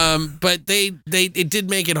 but it did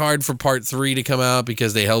make it hard for part 3 to come out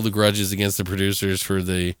because they held the grudges against the producers for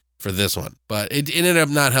this one. But it ended up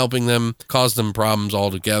not helping them, caused them problems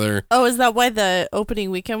altogether. Oh, is that why the opening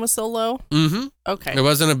weekend was so low? Mm-hmm. Okay. It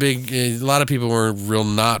wasn't a lot of people were real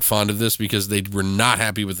not fond of this because they were not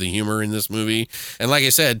happy with the humor in this movie. And like I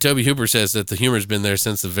said, Tobe Hooper says that the humor's been there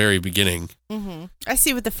since the very beginning. Mm-hmm. I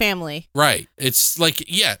see with the family. Right. It's like,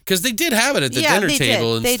 yeah, because they did have it at the dinner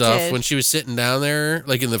table and stuff when she was sitting down there,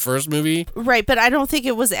 like in the first movie. Right, but I don't think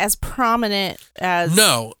it was as prominent as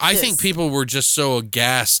No, I think people were just so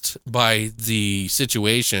aghast by the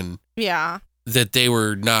situation. Yeah. That they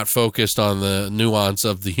were not focused on the nuance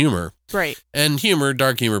of the humor. Right. And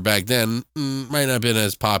dark humor back then might not have been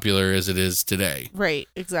as popular as it is today. Right,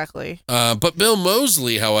 exactly. But Bill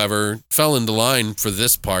Moseley, however, fell into line for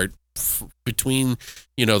this part between,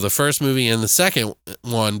 the first movie and the second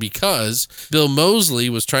one because Bill Moseley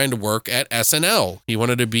was trying to work at SNL. He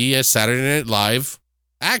wanted to be a Saturday Night Live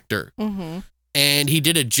actor. Mm-hmm. And he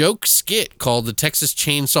did a joke skit called the Texas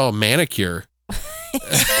Chainsaw Manicure.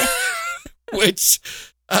 Which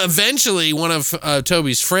eventually one of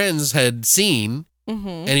Toby's friends had seen. Mm-hmm.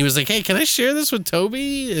 And he was like, hey, can I share this with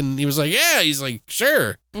Toby? And he was like, yeah. He's like,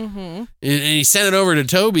 sure. Mm-hmm. And he sent it over to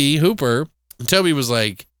Tobe Hooper. And Toby was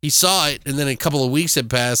like, he saw it. And then a couple of weeks had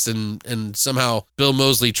passed. And somehow Bill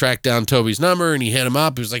Moseley tracked down Toby's number and he hit him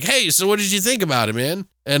up. He was like, hey, so what did you think about it, man?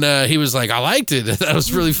 And he was like, I liked it. That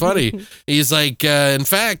was really funny. He's like, in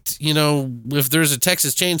fact, if there's a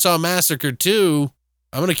Texas Chainsaw Massacre 2,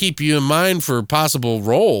 I'm going to keep you in mind for a possible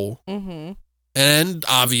role. Mm-hmm. And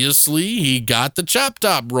obviously, he got the Chop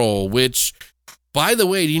Top role, which, by the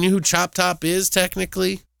way, do you know who Chop Top is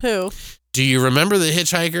technically? Who? Do you remember the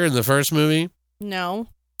hitchhiker in the first movie? No.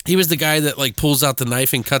 He was the guy that pulls out the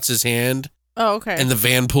knife and cuts his hand. Oh, okay. And the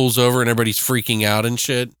van pulls over and everybody's freaking out and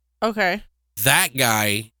shit. Okay. That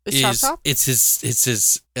guy Chop Top? It's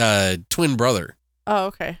his twin brother. Oh,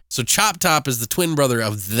 okay. So Chop Top is the twin brother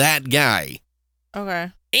of that guy.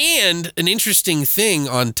 Okay. And an interesting thing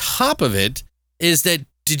on top of is that,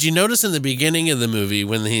 did you notice in the beginning of the movie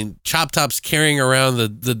when Chop Top's carrying around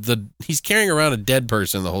he's carrying around a dead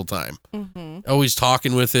person the whole time, always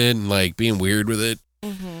talking with it and being weird with it.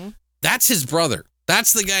 Mm-hmm. That's his brother.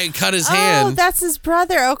 That's the guy who cut his hand. Oh, that's his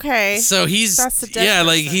brother. Okay. So he's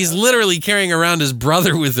he's literally carrying around his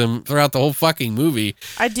brother with him throughout the whole fucking movie.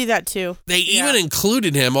 I'd do that too. They even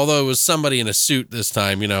included him, although it was somebody in a suit this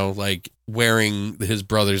time, wearing his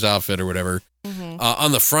brother's outfit or whatever,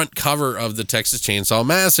 on the front cover of the Texas Chainsaw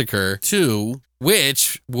Massacre 2,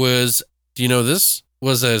 which was, do you know this?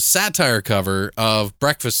 Was a satire cover of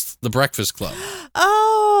The Breakfast Club.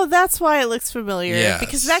 Oh, that's why it looks familiar. Yes.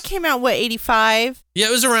 Because that came out, what, 85? Yeah,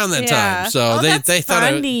 it was around that time. So they thought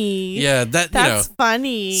funny. That's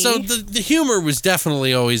funny. So the humor was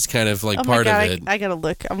definitely always kind of like part of it. I gotta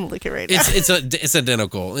look. I'm gonna look it right now. It's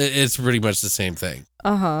identical. It's pretty much the same thing.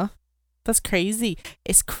 That's crazy.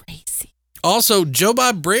 It's crazy. Also, Joe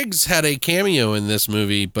Bob Briggs had a cameo in this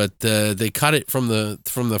movie, but they cut it from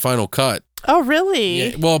the final cut. Oh, really?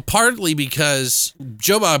 Yeah, well, partly because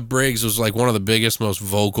Joe Bob Briggs was like one of the biggest, most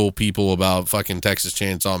vocal people about fucking Texas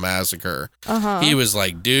Chainsaw Massacre. He was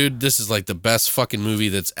like, dude, this is like the best fucking movie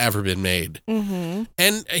that's ever been made.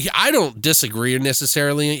 And I don't disagree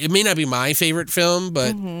necessarily. It may not be my favorite film,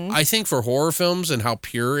 but I think for horror films and how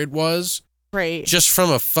pure it was, right, just from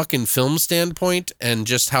a fucking film standpoint and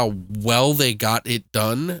just how well they got it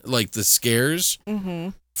done, like the scares.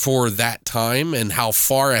 For that time and how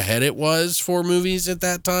far ahead it was for movies at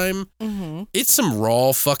that time, it's some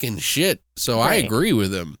raw fucking shit. So I agree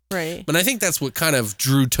with him. Right. But I think that's what kind of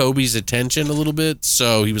drew Toby's attention a little bit.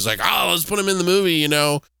 So he was like, oh, let's put him in the movie, you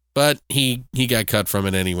know. But he got cut from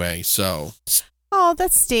it anyway. So. Oh,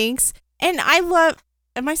 that stinks. And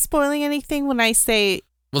am I spoiling anything when I say...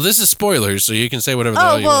 Well, this is spoilers, so you can say whatever the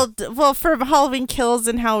hell you want. Well, for Halloween Kills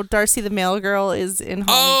and how Darcy the Mail Girl is in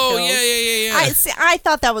Halloween Kills. Yeah. I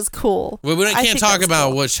thought that was cool. Well, we can't talk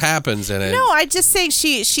about what happens in it. No, I just saying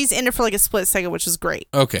she's in it for like a split second, which is great.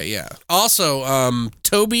 Okay, yeah. Also,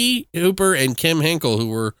 Toby Hooper and Kim Hinkle, who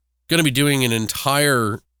were going to be doing an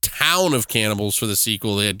entire town of cannibals for the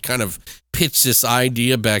sequel, they had kind of pitched this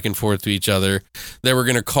idea back and forth to each other. They were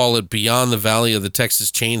going to call it Beyond the Valley of the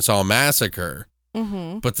Texas Chainsaw Massacre.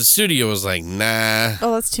 But the studio was like, nah.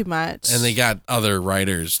 Oh, that's too much. And they got other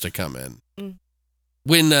writers to come in.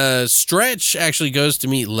 When Stretch actually goes to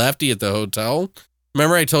meet Lefty at the hotel,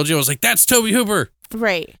 remember I told you, I was like, that's Toby Hooper.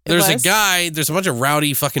 Right. There's a bunch of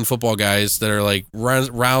rowdy fucking football guys that are like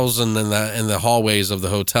rousing in the hallways of the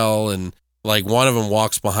hotel. And like one of them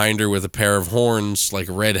walks behind her with a pair of horns, like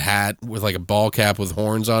a red hat with like a ball cap with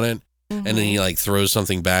horns on it. And then he like throws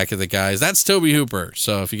something back at the guys. That's Toby Hooper.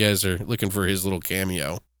 So if you guys are looking for his little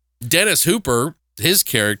cameo. Dennis Hooper, his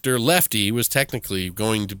character, Lefty, was technically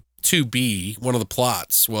going to be, one of the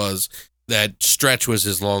plots was that Stretch was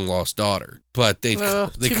his long lost daughter. But they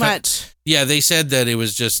too much. Yeah, they said that it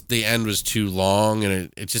was just, the end was too long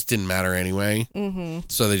and it just didn't matter anyway.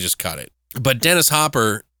 So they just cut it. But Dennis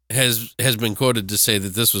Hopper has been quoted to say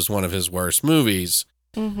that this was one of his worst movies.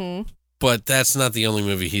 But that's not the only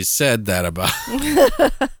movie he's said that about.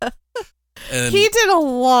 And he did a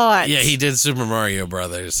lot. Yeah, he did Super Mario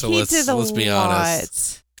Brothers. So let's be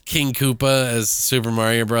honest. King Koopa as Super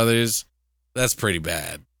Mario Brothers, that's pretty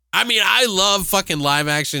bad. I mean, I love fucking live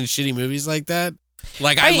action shitty movies like that.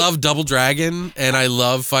 Like I love Double Dragon and I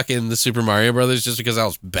love fucking the Super Mario Brothers just because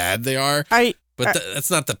how bad they are. But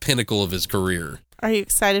that's not the pinnacle of his career. Are you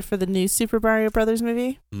excited for the new Super Mario Brothers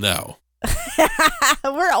movie? No.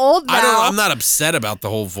 We're old now. I'm not upset about the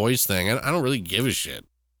whole voice thing. I don't really give a shit.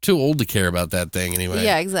 Too old to care about that thing anyway.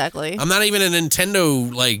 Yeah, exactly. I'm not even a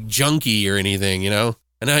Nintendo like junkie or anything, you know?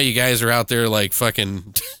 I know how you guys are out there like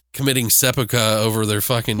fucking committing seppuku over their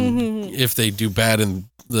fucking if they do bad in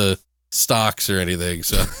the stocks or anything.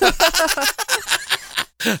 So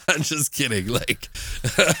I'm just kidding. Like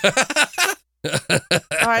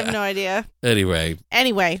I have no idea. Anyway.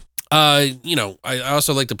 You know, I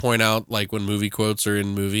also like to point out like when movie quotes are in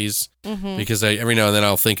movies because every now and then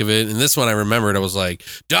I'll think of it. And this one I remembered, I was like,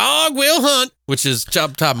 "Dog will hunt," which is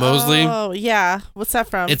Chop Top Mosley. Oh yeah, what's that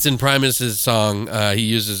from? It's in Primus's song. He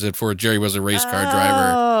uses it for Jerry was a race car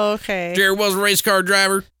driver. Oh, okay. Jerry was a race car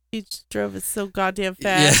driver. He just drove it so goddamn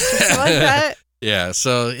fast. Yeah. Like that. Yeah,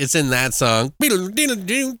 so it's in that song.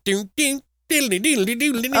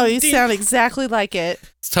 Oh, you sound exactly like it.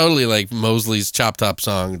 It's totally like Mosley's Chop Top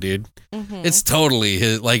song, dude. It's totally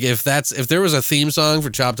his. Like if there was a theme song for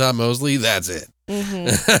Chop Top Mosley, that's it.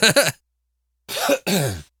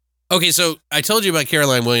 Okay, so I told you about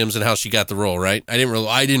Caroline Williams and how she got the role, right? I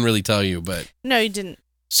didn't really tell you, but no, you didn't.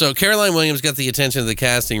 So Caroline Williams got the attention of the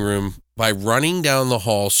casting room by running down the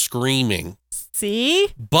hall screaming. See?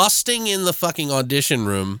 Busting in the fucking audition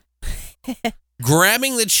room.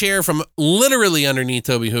 Grabbing the chair from literally underneath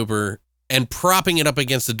Toby Hooper and propping it up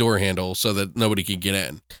against the door handle so that nobody could get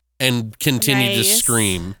in and continue to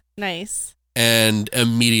scream. Nice. And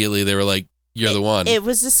immediately they were like, you're the one. It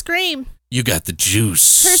was a scream. You got the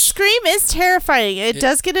juice. Her scream is terrifying. It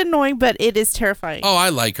does get annoying, but it is terrifying. Oh, I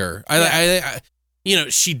like her. I you know,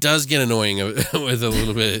 she does get annoying with a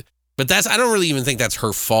little bit. But I don't really even think that's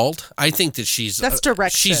her fault. I think that that's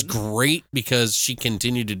direction. She's great because she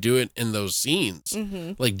continued to do it in those scenes.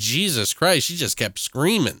 Like, Jesus Christ, she just kept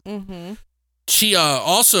screaming. She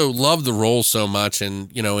also loved the role so much,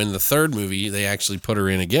 and in the third movie they actually put her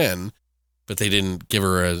in again, but they didn't give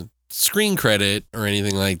her a screen credit or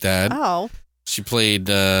anything like that. Oh. She played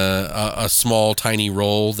a small, tiny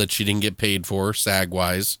role that she didn't get paid for,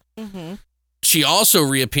 SAG-wise. Mm-hmm. She also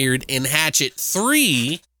reappeared in Hatchet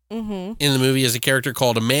 3 in the movie as a character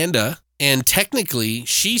called Amanda. And technically,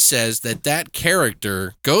 she says that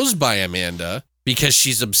character goes by Amanda because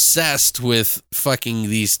she's obsessed with fucking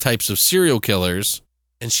these types of serial killers.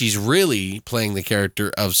 And she's really playing the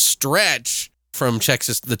character of Stretch from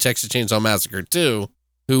the Texas Chainsaw Massacre 2,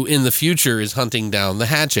 who in the future is hunting down the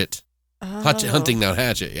Hatchet. Oh. Hunting down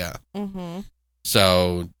Hatchet, yeah. Mm-hmm.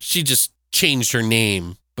 So she just changed her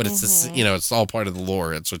name, but it's it's all part of the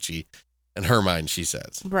lore. That's what she, in her mind, she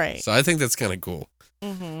says. Right. So I think that's kind of cool.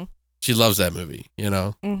 Mm-hmm. She loves that movie.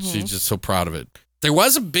 She's just so proud of it. There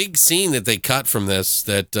was a big scene that they cut from this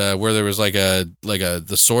that where there was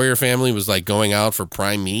the Sawyer family was like going out for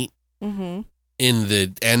prime meat in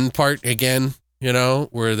the end part again.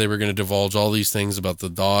 Where they were going to divulge all these things about the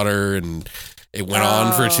daughter, and it went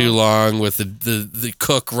on for too long with the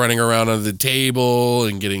cook running around on the table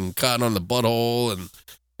and getting caught on the butthole, and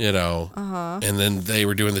and then they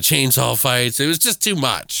were doing the chainsaw fights. It was just too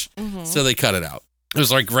much, so they cut it out. It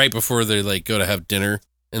was like right before they go to have dinner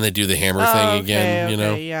and they do the hammer thing again.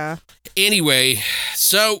 Yeah. Anyway,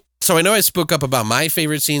 so I know I spoke up about my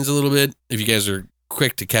favorite scenes a little bit. If you guys are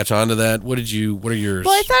quick to catch on to that, what are yours?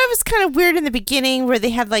 Well, I thought it was kind of weird in the beginning where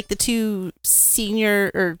they had like the two senior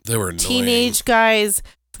or they were teenage guys,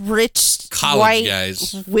 rich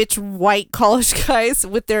white college guys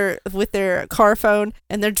with their car phone,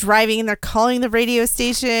 and they're driving and they're calling the radio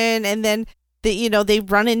station, and then they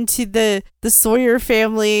run into the Sawyer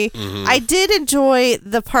family. Mm-hmm. I did enjoy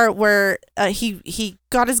the part where he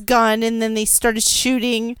got his gun and then they started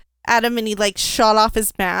shooting at him and he shot off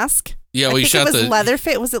his mask. Yeah, well, I think it was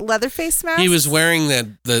Leatherface. Was it Leatherface mask? He was wearing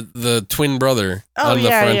the twin brother on the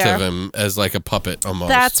front of him as like a puppet almost.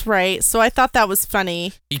 That's right. So I thought that was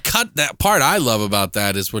funny. He cut that part. I love about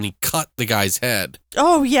that is when he cut the guy's head.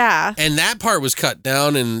 Oh yeah. And that part was cut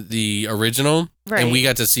down in the original, right? And we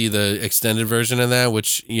got to see the extended version of that,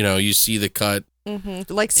 which you see the cut.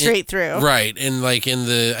 Mm-hmm. Straight through. Right. And I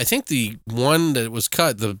think the one that was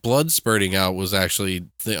cut, the blood spurting out was actually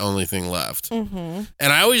the only thing left. Mm-hmm.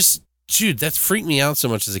 And I always, that freaked me out so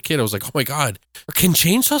much as a kid. I was like, oh my God, can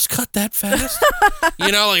chainsaws cut that fast?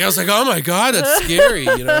 I was like, oh my God, that's scary,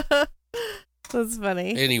 That's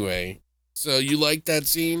funny. Anyway, so you like that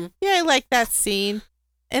scene? Yeah, I like that scene.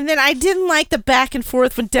 And then I didn't like the back and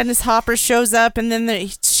forth when Dennis Hopper shows up and then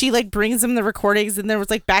she brings him the recordings and there was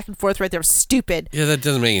back and forth right there. It was stupid. Yeah, that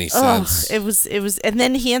doesn't make any sense. It was, and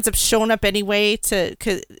then he ends up showing up anyway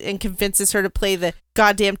and convinces her to play the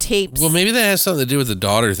goddamn tapes. Well, maybe that has something to do with the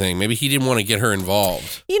daughter thing. Maybe he didn't want to get her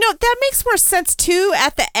involved. That makes more sense too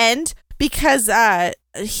at the end because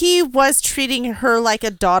he was treating her like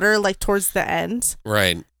a daughter towards the end.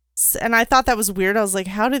 Right. And I thought that was weird. I was like,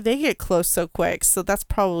 how did they get close so quick? So that's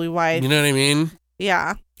probably why. You know what I mean?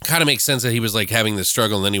 Yeah. Kind of makes sense that he was having this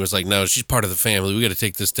struggle and then he was like, no, she's part of the family. We got to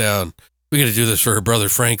take this down. We got to do this for her brother,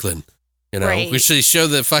 Franklin. Right. Which they show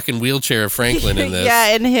the fucking wheelchair of Franklin in this.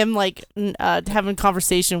 Yeah, and him having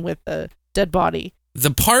conversation with the dead body.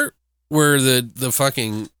 The part where the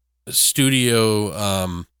fucking studio,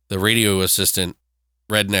 the radio assistant,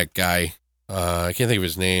 redneck guy, I can't think of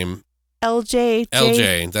his name.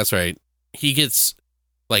 LJ, that's right. He gets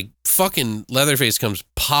fucking Leatherface comes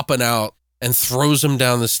popping out and throws him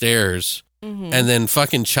down the stairs. Mm-hmm. And then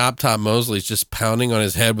fucking Chop Top Mosley's just pounding on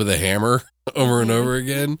his head with a hammer over and over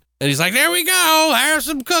again. And he's like, there we go, have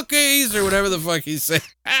some cookies or whatever the fuck he said.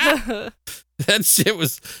 That shit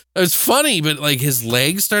was funny, but his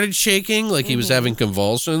legs started shaking he was having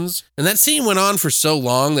convulsions. And that scene went on for so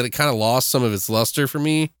long that it kind of lost some of its luster for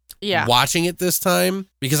me. Yeah. Watching it this time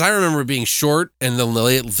because I remember being short and the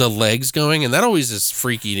legs going, and that always is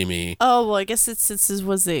freaky to me. Oh well, I guess since it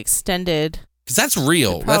was the extended. Because that's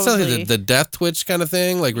real. That's not the death twitch kind of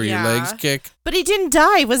thing, where your legs kick. But he didn't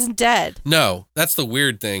die. He wasn't dead. No, that's the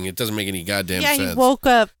weird thing. It doesn't make any goddamn sense. Yeah, he woke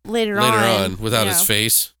up later on without his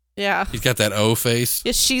face. Yeah. He's got that O face.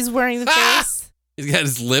 Yeah, she's wearing the face. He's got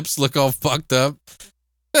his lips look all fucked up.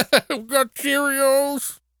 We've got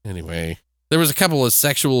Cheerios. Anyway. There was a couple of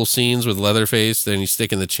sexual scenes with Leatherface. Then he's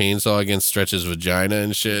sticking the chainsaw against Stretch's vagina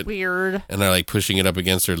and shit. Weird. And they're pushing it up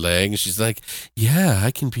against her leg. And she's like, yeah,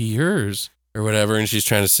 I can be yours. Or whatever. And she's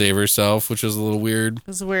trying to save herself, which was a little weird. It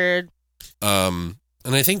was weird. And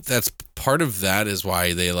I think that's part of that is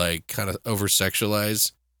why they kind of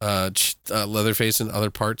over-sexualize Leatherface in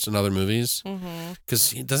other parts in other movies.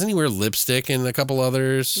 Because doesn't he wear lipstick in a couple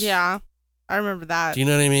others? Yeah. I remember that. Do you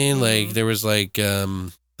know what I mean? Like there was like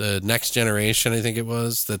the Next Generation, I think it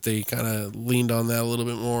was, that they kind of leaned on that a little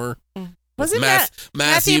bit more. Wasn't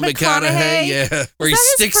Matthew McConaughey? Yeah. Where he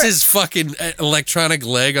sticks his fucking electronic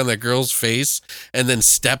leg on that girl's face and then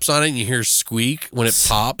steps on it and you hear squeak when it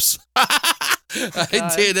pops.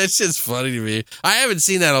 Dude, that's just funny to me. I haven't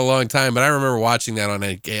seen that in a long time, but I remember watching that on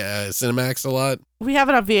Cinemax a lot. We have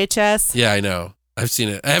it on VHS. Yeah, I know. I've seen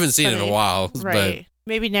it. I haven't seen it in a while. Right. But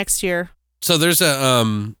maybe next year. So there's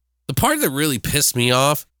the part that really pissed me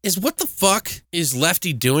off is what the fuck is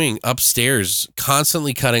Lefty doing upstairs,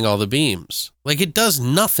 constantly cutting all the beams? Like, it does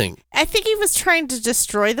nothing. I think he was trying to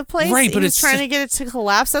destroy the place. Right, but he was trying to get it to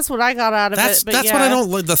collapse. That's what I got out of it. But that's what I don't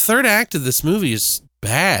like. The third act of this movie is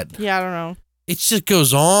bad. Yeah, I don't know. It just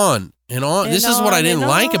goes on and on. This is what I didn't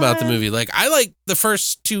like about the movie. Like, I like the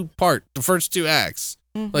first two acts.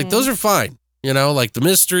 Mm-hmm. Like, those are fine. You know, like the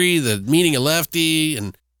mystery, the meeting of Lefty,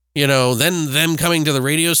 and, you know, then them coming to the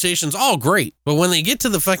radio station's all great. But when they get to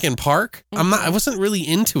the fucking park, I wasn't really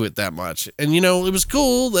into it that much. And, you know, it was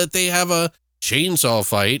cool that they have a chainsaw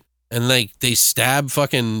fight and like they stab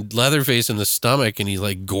fucking Leatherface in the stomach and he's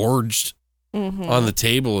like gorged on the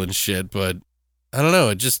table and shit. But I don't know.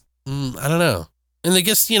 It just, I don't know. And I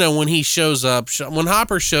guess, you know, when he shows up, when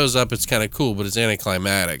Hopper shows up, it's kind of cool, but it's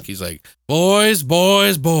anticlimactic. He's like, boys,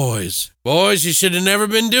 you should have never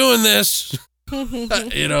been doing this.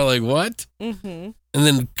 You know, like, what? And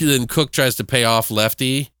then Cook tries to pay off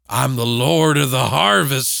Lefty. I'm the Lord of the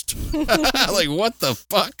Harvest. Like, what the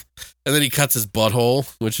fuck? And then he cuts his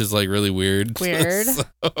butthole, which is like really weird. So,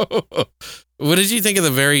 what did you think of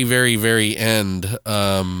the very, very, very end?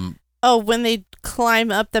 When they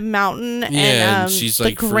climb up the mountain and she's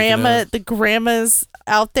like the grandma's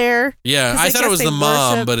out there. Yeah, I thought it was the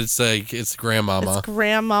mom, but it's like it's grandmama. It's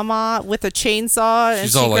grandmama with a chainsaw, and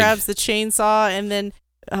she grabs the chainsaw and then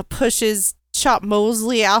pushes Chop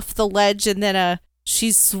Mosley off the ledge, and then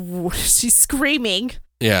she's screaming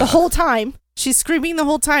the whole time. She's screaming the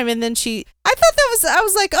whole time, and then I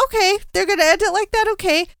was like, okay, they're gonna end it like that,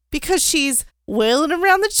 okay, because she's wailing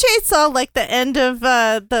around the chainsaw like the end of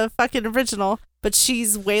the fucking original, but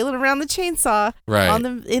she's wailing around the chainsaw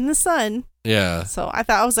in the sun. Yeah. So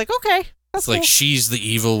I was like, okay, that's like cool. She's the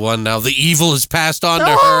evil one now. The evil is passed on to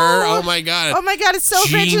her. Oh my god. Oh my god, it's so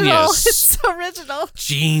original. It's so original.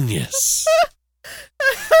 Genius.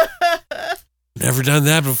 Never done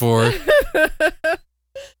that before.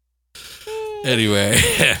 Anyway.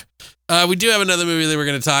 We do have another movie that we're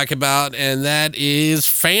going to talk about, and that is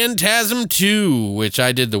Phantasm 2, which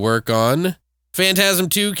I did the work on. Phantasm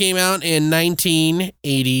 2 came out in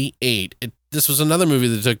 1988. This was another movie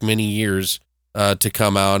that took many years to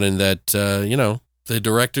come out, and that, you know, the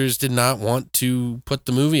directors did not want to put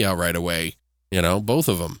the movie out right away. You know, both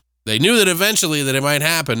of them. They knew that eventually that it might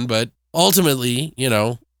happen, but ultimately, you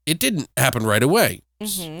know, it didn't happen right away.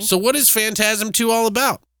 So what is Phantasm 2 all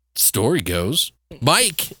about? Story goes,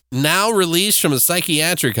 Mike, now released from a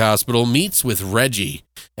psychiatric hospital, meets with Reggie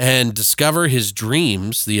and discover his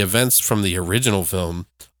dreams, the events from the original film,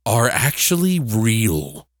 are actually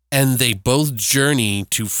real. And they both journey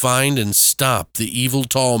to find and stop the evil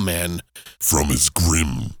tall man from his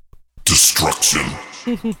grim destruction.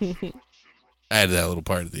 I added that little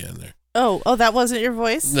part at the end there. Oh, that wasn't your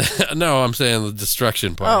voice? No, I'm saying the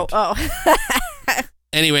destruction part. Oh.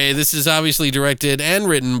 Anyway, this is obviously directed and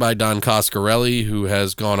written by Don Coscarelli, who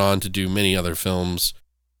has gone on to do many other films,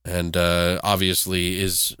 and obviously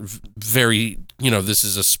is very, you know, this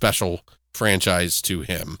is a special franchise to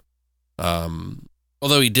him.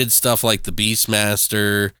 Although he did stuff like The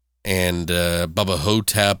Beastmaster and Bubba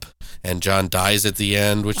Hotep and John Dies at the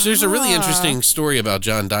End, which there's a really interesting story about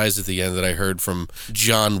John Dies at the End that I heard from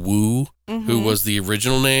John Woo, who was the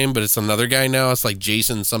original name, but it's another guy now. It's like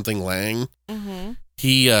Jason something Lang.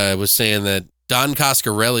 He was saying that Don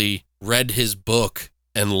Coscarelli read his book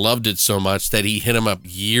and loved it so much that he hit him up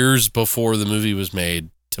years before the movie was made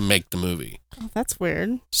to make the movie. Oh, that's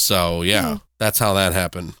weird. So, yeah, that's how that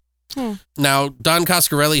happened. Now, Don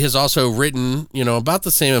Coscarelli has also written, you know, about the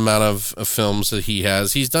same amount of films that he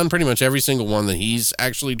has. He's done pretty much every single one that he's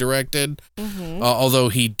actually directed, although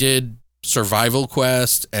he did Survival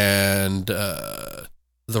Quest and the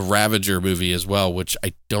Ravager movie as well, which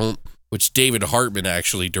David Hartman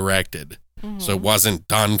actually directed. So it wasn't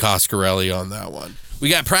Don Coscarelli on that one. We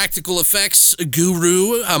got practical effects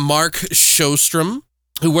guru Mark Shostrom,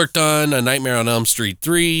 who worked on A Nightmare on Elm Street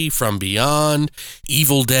 3, From Beyond,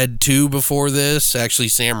 Evil Dead 2 before this. Actually,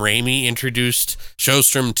 Sam Raimi introduced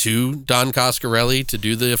Shostrom to Don Coscarelli to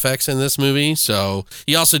do the effects in this movie. So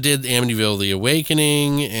he also did Amityville: The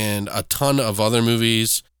Awakening and a ton of other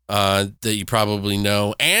movies. that you probably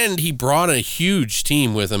know. And he brought a huge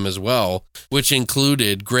team with him as well, which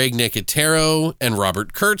included Greg Nicotero and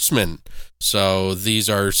Robert Kurtzman. So these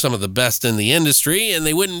are some of the best in the industry, and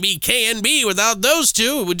they wouldn't be K&B without those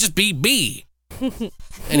two. It would just be B.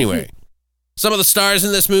 Anyway, some of the stars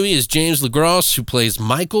in this movie is James LaGrosse, who plays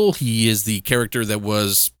Michael. He is the character that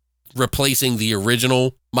was replacing the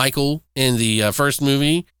original Michael in the first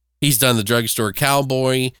movie. He's done The Drugstore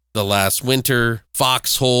Cowboy, The Last Winter,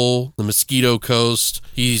 Foxhole, The Mosquito Coast.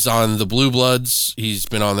 He's on The Blue Bloods. He's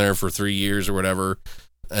been on there for 3 years or whatever.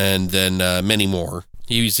 And then many more.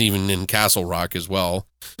 He was even in Castle Rock as well.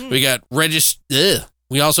 We got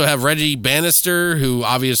We also have Reggie Bannister, who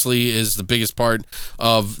obviously is the biggest part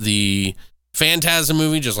of the Phantasm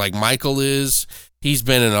movie, just like Michael is. He's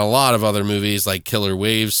been in a lot of other movies like Killer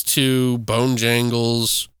Waves 2, Bone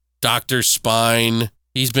Jangles, Dr. Spine.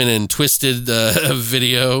 He's been in Twisted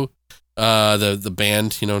Video, the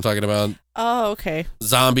band, you know what I'm talking about? Oh, okay.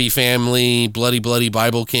 Zombie Family, Bloody Bloody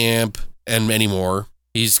Bible Camp, and many more.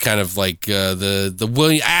 He's kind of like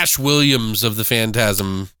the Ash Williams of the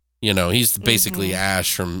Phantasm. You know, he's basically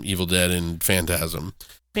Ash from Evil Dead and Phantasm.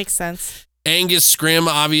 Makes sense. Angus Scrimm,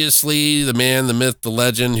 obviously, the man, the myth, the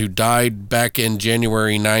legend, who died back in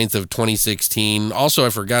January 9th of 2016. Also, I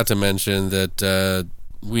forgot to mention that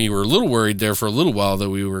we were a little worried there for a little while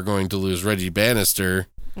that we were going to lose Reggie Bannister,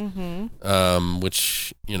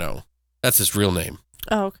 which, you know, that's his real name.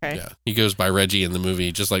 Oh, okay. Yeah, he goes by Reggie in the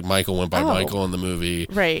movie, just like Michael went by Michael in the movie.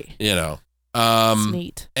 Right. You know. That's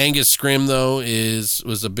neat. Angus Scrimm, though,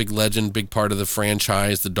 was a big legend, big part of the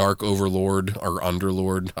franchise, the Dark Overlord or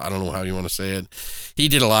Underlord. I don't know how you want to say it. He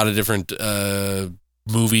did a lot of different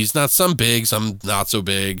movies, not some big, some not so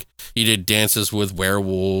big. He did Dances with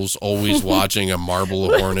Werewolves, Always Watching a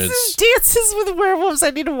Marble of Hornets. Dances with Werewolves. I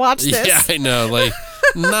need to watch this. Yeah, I know. Like,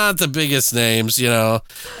 not the biggest names, you know.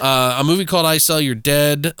 A movie called I Sell Your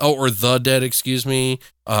Dead, or The Dead, excuse me.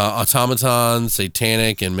 Automaton,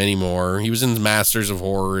 Satanic, and many more. He was in Masters of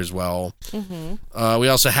Horror as well. We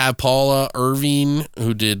also have Paula Irving,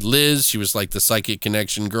 who did Liz. She was like the Psychic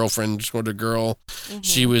Connection girlfriend sort of girl.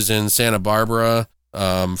 She was in Santa Barbara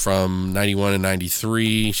from 91 and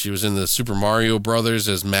 93. She was in the Super Mario Brothers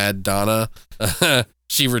as Mad Donna.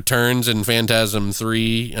 She returns in Phantasm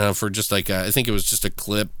 3 for just like, I think it was just a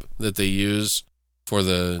clip that they use for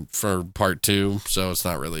part 2. So it's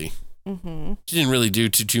not really... She didn't really do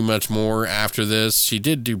too much more after this. She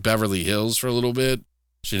did do Beverly Hills for a little bit.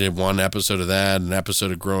 She did 1 episode of that, an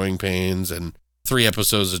episode of Growing Pains, and 3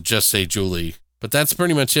 episodes of Just Say Julie. But that's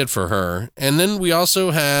pretty much it for her. And then we also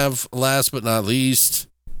have, last but not least,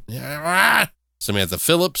 Samantha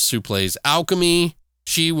Phillips, who plays Alchemy.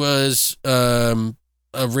 She was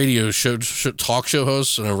a radio show talk show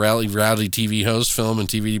host and a reality TV host, film and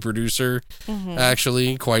TV producer,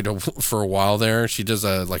 actually, for a while there. She does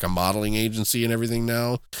a modeling agency and everything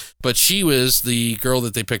now. But she was the girl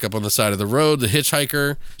that they pick up on the side of the road, the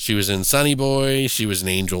hitchhiker. She was in Sunny Boy. She was in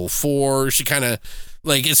Angel 4. She kind of,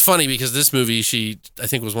 like, it's funny because this movie, I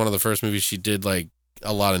think was one of the first movies she did, like,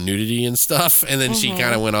 a lot of nudity and stuff. And then she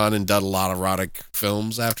kind of went on and did a lot of erotic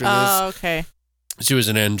films after this. Oh, okay. She was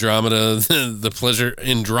in Andromeda, the Pleasure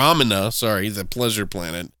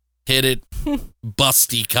Planet, Hit It,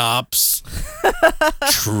 Busty Cops,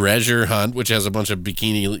 Treasure Hunt, which has a bunch of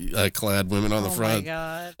bikini-clad women on the front.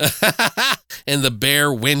 Oh, my God. And the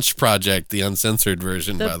Bear Winch Project, the uncensored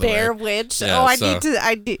version, by the way. The Bear Winch? Yeah, I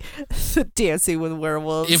need Dancing with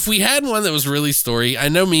Werewolves. If we had one that was really story, I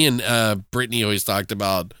know me and Brittany always talked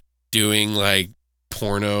about doing, like,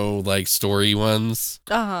 porno, like, story ones.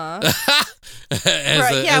 Where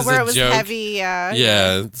it was joke. heavy.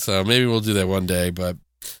 Yeah, so maybe we'll do that one day. But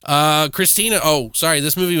Christina,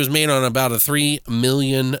 this movie was made on about a $3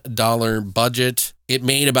 million budget. It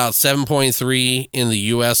made about 7.3 in the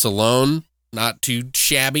U.S. alone. Not too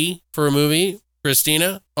shabby for a movie.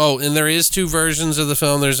 Christina? Oh, and there is 2 versions of the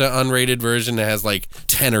film. There's an unrated version that has like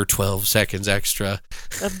 10 or 12 seconds extra.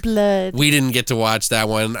 Of blood. We didn't get to watch that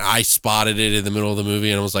one. I spotted it in the middle of the movie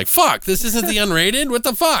and I was like, fuck, this isn't the unrated? What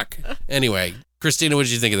the fuck? Anyway, Christina, what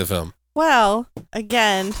did you think of the film? Well,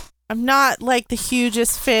 again, I'm not like the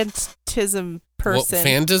hugest phantasm person. What,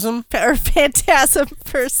 phantasm? Or phantasm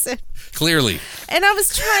person. Clearly. And I was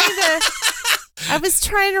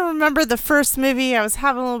trying to remember the first movie. I was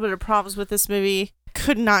having a little bit of problems with this movie.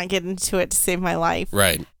 Could not get into it to save my life.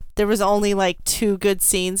 Right. There was only like 2 good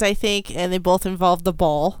scenes, I think, and they both involved the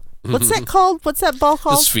ball. What's that called? What's that ball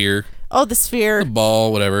called? The sphere. Oh, the sphere. The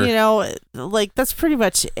ball, whatever. You know, like that's pretty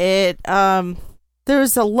much it. There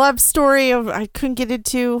was a love story I couldn't get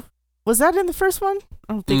into. Was that in the first one?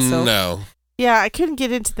 I don't think so. No. Yeah, I couldn't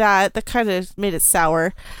get into that. That kind of made it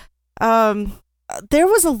sour. There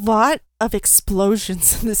was a lot of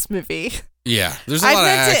explosions in this movie. Yeah, there's a lot of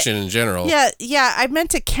action in general. Yeah, I meant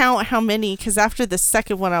to count how many, because after the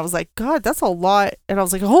second one, I was like, God, that's a lot. And I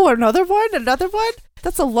was like, oh, another one?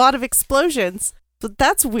 That's a lot of explosions. But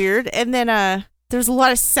that's weird. And then there's a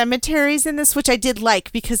lot of cemeteries in this, which I did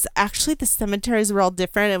like, because actually the cemeteries were all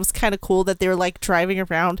different. It was kind of cool that they were like driving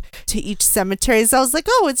around to each cemetery. So I was like,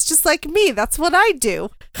 oh, it's just like me. That's what I do.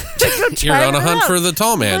 You're on a hunt for the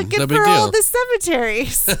tall man. Looking no big for deal. all the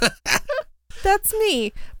cemeteries. That's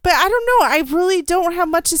me. But I don't know. I really don't have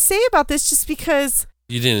much to say about this, just because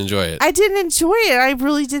you didn't enjoy it. I didn't enjoy it. I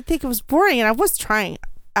really did think it was boring, and I was trying,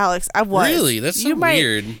 Alex. I was. Really? That's so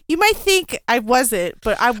weird. You might think I wasn't,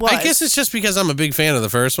 but I was. I guess it's just because I'm a big fan of the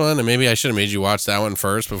first one, and maybe I should have made you watch that one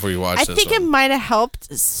first before you watch this one. I think it might have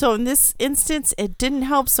helped. So in this instance, it didn't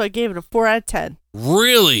help, so I gave it a 4 out of 10.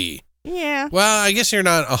 Really? Yeah. Well, I guess you're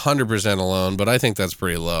not 100% alone, but I think that's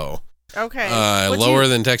pretty low. Okay. Lower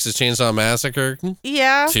than Texas Chainsaw Massacre?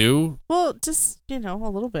 Yeah. 2? Well, just, a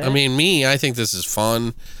little bit. I mean, I think this is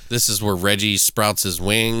fun. This is where Reggie sprouts his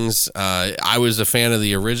wings. I was a fan of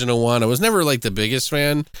the original one. I was never, like, the biggest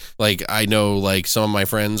fan. Like, I know, like, some of my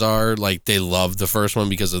friends are. Like, they love the first one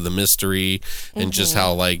because of the mystery and just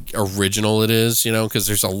how, like, original it is, because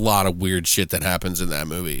there's a lot of weird shit that happens in that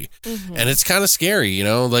movie. And it's kind of scary,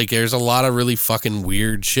 Like, there's a lot of really fucking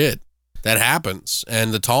weird shit that happens,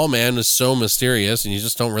 and the tall man is so mysterious, and you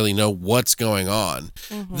just don't really know what's going on.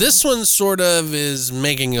 This one sort of is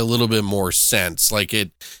making a little bit more sense. Like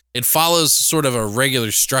it follows sort of a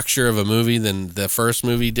regular structure of a movie than the first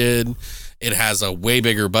movie did. It has a way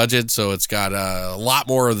bigger budget, so it's got a lot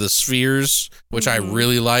more of the spheres, which I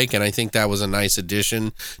really like, and I think that was a nice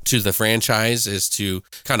addition to the franchise, is to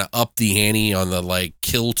kind of up the ante on the like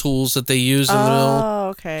kill tools that they use in the middle. Oh,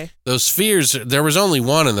 okay. Those spheres, there was only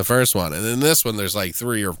one in the first one, and in this one there's like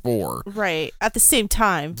 3 or 4. Right, at the same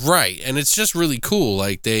time. Right, and it's just really cool.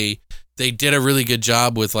 Like they did a really good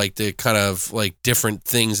job with like the kind of like different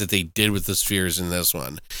things that they did with the spheres in this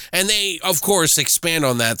one. And they, of course, expand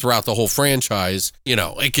on that throughout the whole franchise.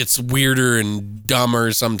 It gets weirder and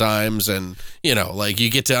dumber sometimes. And, like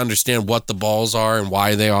you get to understand what the balls are and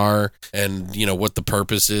why they are and, what the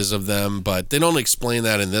purpose is of them. But they don't explain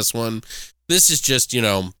that in this one. This is just,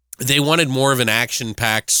 they wanted more of an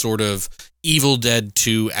action-packed sort of Evil Dead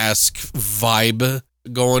 2-esque vibe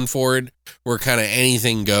going forward, where kind of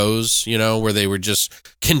anything goes, where they would just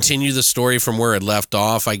continue the story from where it left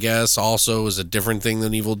off, I guess. Also is a different thing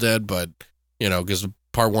than Evil Dead, but because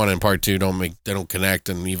part 1 and part 2 don't connect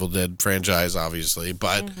in Evil Dead franchise, obviously,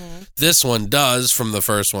 but this one does from the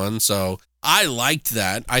first one. So I liked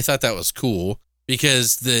that. I thought that was cool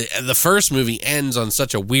because the first movie ends on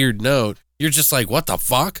such a weird note. You're just like, what the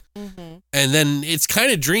fuck? And then it's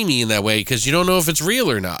kind of dreamy in that way because you don't know if it's real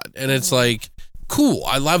or not. And it's like, cool.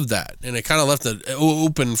 I love that. And it kind of left it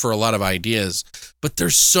open for a lot of ideas. But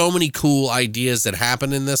there's so many cool ideas that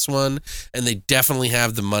happen in this one. And they definitely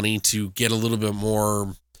have the money to get a little bit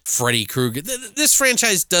more Freddy Krueger. This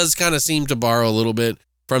franchise does kind of seem to borrow a little bit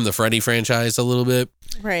from the Freddy franchise a little bit.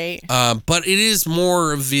 Right. But it is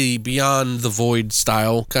more of the Beyond the Void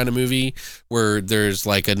style kind of movie where there's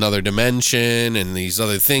like another dimension and these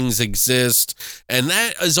other things exist. And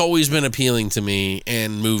that has always been appealing to me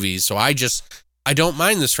in movies. So I don't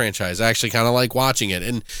mind this franchise. I actually kind of like watching it.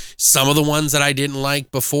 And some of the ones that I didn't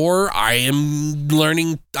like before, I am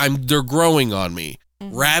learning, they're growing on me.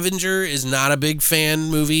 Ravager is not a big fan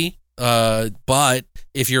movie, but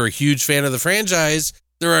if you're a huge fan of the franchise,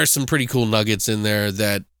 there are some pretty cool nuggets in there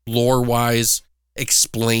that lore-wise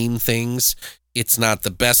explain things. It's not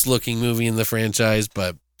the best looking movie in the franchise,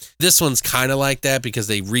 but this one's kind of like that because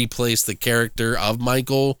they replaced the character of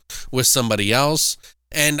Michael with somebody else.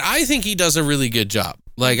 And I think he does a really good job.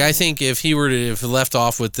 Like, I think if he were to have left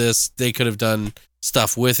off with this, they could have done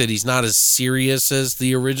stuff with it. He's not as serious as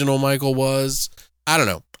the original Michael was. I don't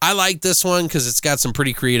know. I like this one because it's got some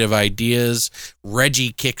pretty creative ideas.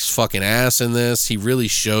 Reggie kicks fucking ass in this. He really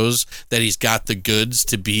shows that he's got the goods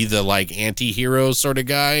to be the, like, anti-hero sort of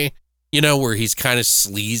guy. Where he's kind of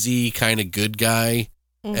sleazy, kind of good guy.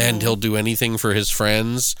 And he'll do anything for his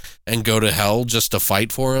friends and go to hell just to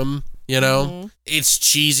fight for him. It's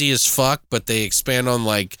cheesy as fuck, but they expand on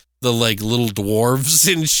like the like little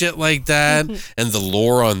dwarves and shit like that and the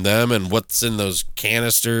lore on them and what's in those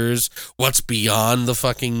canisters, what's beyond the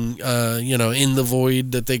fucking in the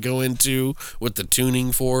void that they go into with the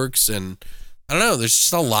tuning forks. And I don't know, there's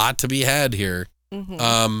just a lot to be had here.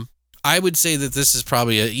 I would say that this is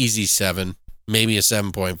probably an easy 7, maybe a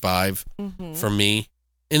 7.5 for me.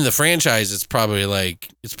 In the franchise, it's probably like,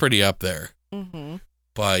 it's pretty up there. Mm-hmm.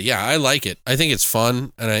 But yeah, I like it. I think it's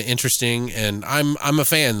fun and interesting, and I'm a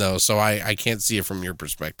fan though, so I can't see it from your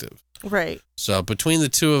perspective. Right. So between the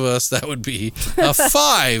two of us, that would be a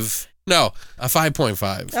 5. No, a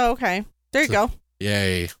 5.5. Oh, okay. There you go.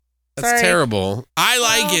 Yay. That's Sorry. terrible. I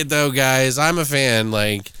like it though, guys. I'm a fan.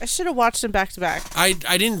 Like, I should have watched them back to back. I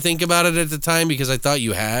didn't think about it at the time because I thought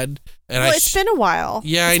you had. And Well, it's been a while.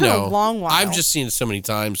 Yeah, It's I been know. a long while. I've just seen it so many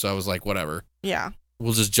times, so I was like, whatever. Yeah.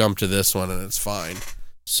 We'll just jump to this one and it's fine.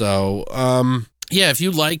 So, yeah, if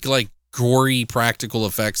you like gory practical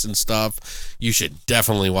effects and stuff, you should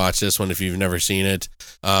definitely watch this one if you've never seen it.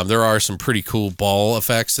 There are some pretty cool ball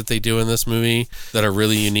effects that they do in this movie that are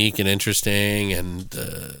really unique and interesting. And,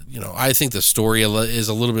 I think the story is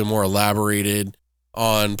a little bit more elaborated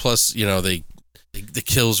on. Plus, the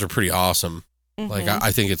kills are pretty awesome. Mm-hmm. Like,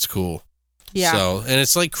 I think it's cool. Yeah. So, and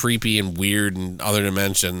it's like creepy and weird and other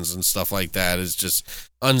dimensions and stuff like that is just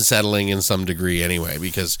unsettling in some degree anyway,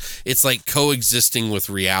 because it's like coexisting with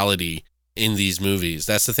reality in these movies.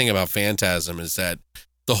 That's the thing about Phantasm, is that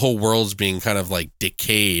the whole world's being kind of like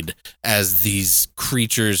decayed as these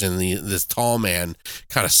creatures and this tall man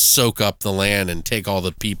kind of soak up the land and take all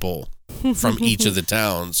the people from each of the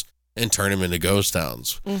towns and turn them into ghost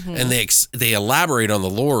towns. Mm-hmm. And they elaborate on the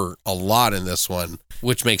lore a lot in this one,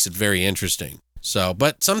 which makes it very interesting. So,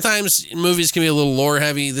 but sometimes movies can be a little lore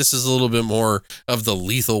heavy. This is a little bit more of the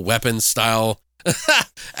Lethal Weapon style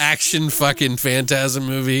action fucking Phantasm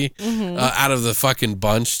movie out of the fucking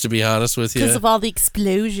bunch, to be honest with you. Because of all the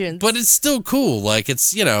explosions. But it's still cool. Like,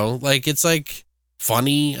 it's, it's like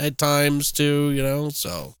funny at times too,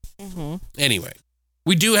 so. Anyway,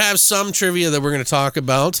 we do have some trivia that we're going to talk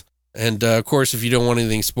about. And, of course, if you don't want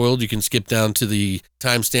anything spoiled, you can skip down to the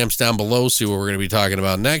timestamps down below, see what we're going to be talking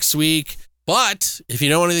about next week. But if you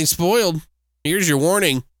don't want anything spoiled, here's your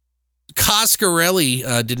warning.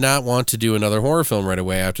 Coscarelli did not want to do another horror film right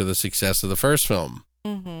away after the success of the first film.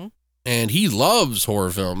 Mm-hmm. And he loves horror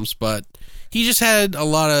films, but he just had a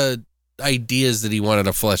lot of ideas that he wanted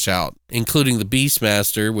to flesh out, including The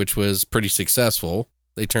Beastmaster, which was pretty successful.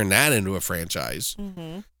 They turned that into a franchise.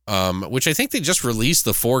 Which I think they just released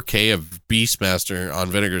the 4K of Beastmaster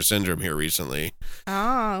on Vinegar Syndrome here recently.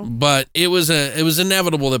 Oh. But it was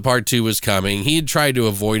inevitable that part 2 was coming. He had tried to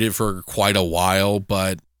avoid it for quite a while,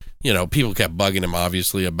 but, people kept bugging him,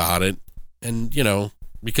 obviously, about it. And,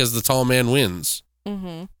 because the tall man wins.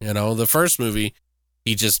 Mm-hmm. The first movie,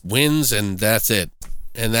 he just wins and that's it.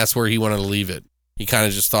 And that's where he wanted to leave it. He kind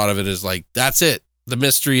of just thought of it as like, that's it. The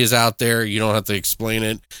mystery is out there. You don't have to explain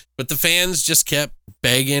it. But the fans just kept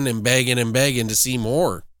begging and begging and begging to see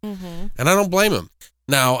more. Mm-hmm. And I don't blame him.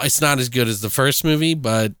 Now, it's not as good as the first movie,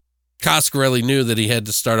 but Coscarelli knew that he had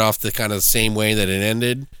to start off the kind of the same way that it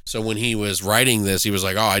ended. So when he was writing this, he was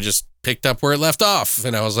like, I just picked up where it left off.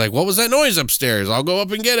 And I was like, what was that noise upstairs? I'll go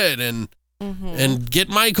up and get it. And get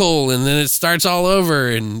Michael, and then it starts all over.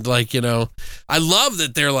 And I love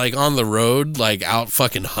that they're like on the road, like out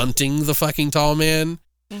fucking hunting the fucking tall man.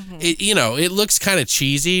 Mm-hmm. It looks kind of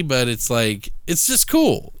cheesy, but it's like, it's just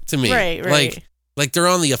cool to me. Right. Like they're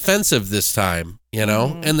on the offensive this time,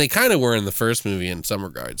 and they kind of were in the first movie in some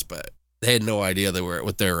regards, but they had no idea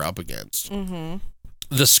what they were up against. Mm-hmm.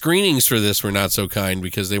 The screenings for this were not so kind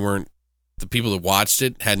because the people that watched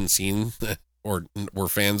it hadn't seen or were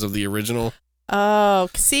fans of the original. Oh,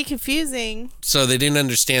 see, confusing. So they didn't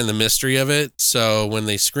understand the mystery of it. So when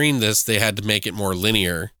they screened this, they had to make it more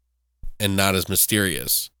linear and not as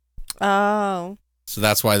mysterious. Oh. So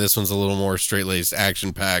that's why this one's a little more straight-laced,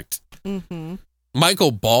 action-packed. Mm-hmm.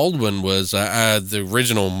 Michael Baldwin was the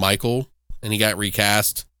original Michael, and he got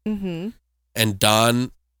recast. Mm-hmm. And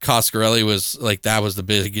Don Coscarelli was like, that was the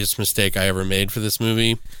biggest mistake I ever made for this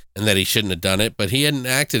movie, and that he shouldn't have done it. But he hadn't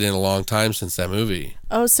acted in a long time since that movie.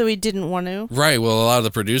 Oh, so he didn't want to? Right. Well, a lot of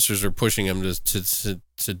the producers are pushing him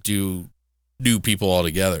to do new people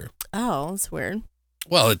altogether. Oh, that's weird.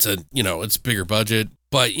 Well, it's bigger budget,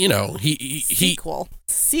 but he Sequel.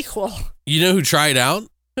 You know who tried out?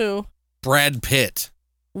 Who? Brad Pitt.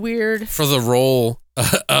 Weird. For the role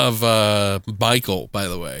of Michael, by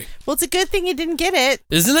the way. Well, it's a good thing he didn't get it.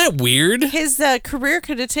 Isn't that weird? His career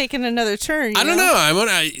could have taken another turn. I don't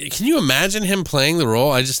know. Can you imagine him playing the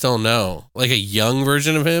role? I just don't know. Like a young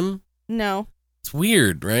version of him? No. It's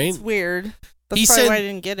weird, right? It's weird. That's probably why I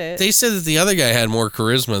didn't get it. They said that the other guy had more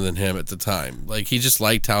charisma than him at the time. Like, he just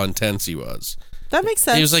liked how intense he was. That makes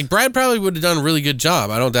sense. He was like, Brad probably would have done a really good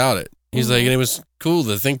job. I don't doubt it. He's like, and it was cool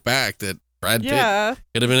to think back that Brad Pitt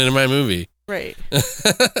could have been in my movie. Right.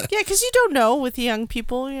 Yeah, because you don't know with young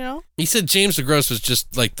people, you know? He said James DeGrosse was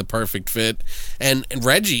just like the perfect fit. And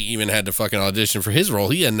Reggie even had to fucking audition for his role.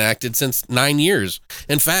 He hadn't acted since 9 years.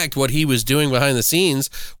 In fact, what he was doing behind the scenes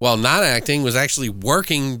while not acting was actually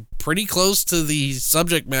working pretty close to the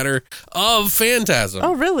subject matter of Phantasm.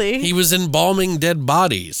 Oh, really? He was embalming dead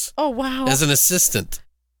bodies. Oh, wow. As an assistant.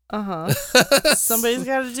 Uh-huh. Somebody's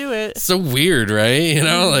got to do it. So weird, right? You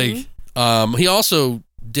know, he also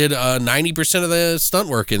did 90% of the stunt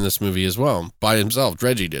work in this movie as well by himself.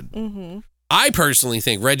 Reggie did. Mm-hmm. I personally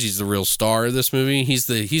think Reggie's the real star of this movie. He's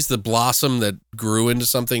the blossom that grew into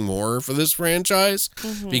something more for this franchise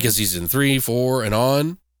because he's in 3, 4, and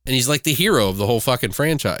on. And he's like the hero of the whole fucking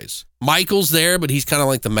franchise. Michael's there, but he's kind of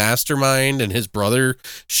like the mastermind, and his brother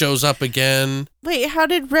shows up again. Wait, how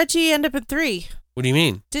did Reggie end up in 3? What do you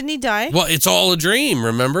mean? Didn't he die? Well, it's all a dream,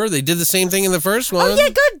 remember? They did the same thing in the first one. Oh, yeah,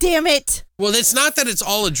 god damn it. Well, it's not that it's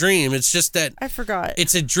all a dream. It's just that I forgot.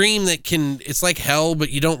 It's a dream that it's like hell, but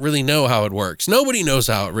you don't really know how it works. Nobody knows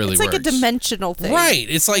how it really works. It's like a dimensional thing. Right.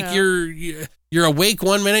 It's like you're awake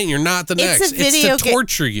one minute and you're not the next. It's to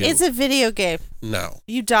torture you. It's a video game. No.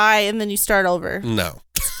 You die and then you start over. No.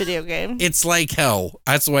 It's a video game. It's like hell.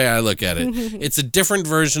 That's the way I look at it. It's a different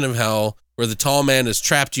version of hell where the tall man has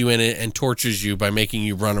trapped you in it and tortures you by making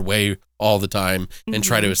you run away all the time and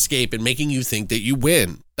try to escape and making you think that you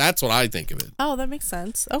win. That's what I think of it. Oh, that makes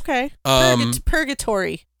sense. Okay.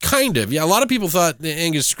 Purgatory. Kind of. Yeah, a lot of people thought the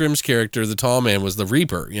Angus Scrimm's character, the tall man, was the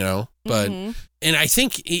Reaper, you know? But and I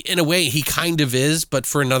think in a way he kind of is, but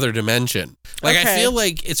for another dimension. Like I feel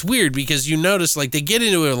like it's weird because you notice like they get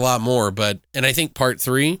into it a lot more, and I think part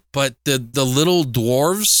 3, but the little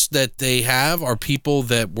dwarves that they have are people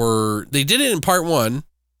that they did it in part 1.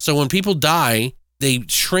 So when people die, they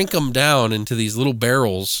shrink them down into these little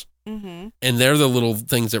barrels and they're the little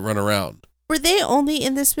things that run around. Were they only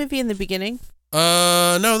in this movie in the beginning?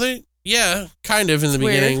 No, kind of in the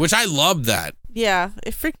beginning, which I loved that. Yeah,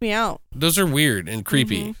 it freaked me out. Those are weird and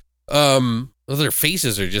creepy. Their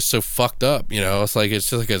faces are just so fucked up, you know? It's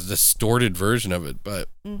just like a distorted version of it, but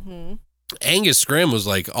Angus Scrimm was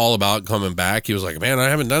like all about coming back. He was like, man, I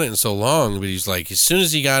haven't done it in so long, but he's like, as soon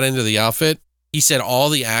as he got into the outfit, he said all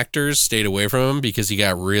the actors stayed away from him because he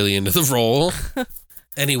got really into the role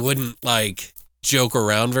and he wouldn't like joke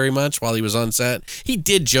around very much while he was on set. He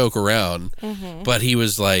did joke around, but he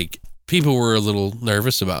was like, people were a little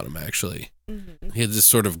nervous about him actually. He had this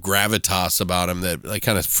sort of gravitas about him that like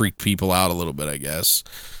kind of freaked people out a little bit, I guess.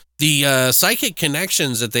 The psychic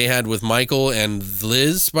connections that they had with Michael and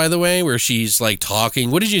Liz, by the way, where she's like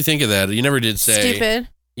talking. What did you think of that? You never did say. Stupid.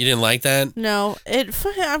 You didn't like that? No, it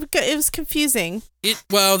was confusing.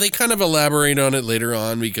 Well, they kind of elaborate on it later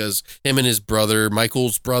on because him and his brother,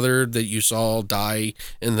 Michael's brother that you saw die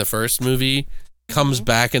in the first movie, comes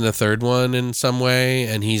back in the third one in some way,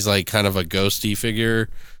 and he's like kind of a ghosty figure,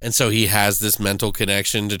 and so he has this mental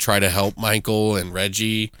connection to try to help Michael and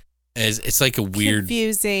Reggie. It's like a weird,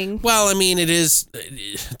 confusing. Well, I mean, it is.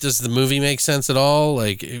 Does the movie make sense at all?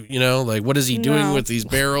 Like, you know, like what is he doing with these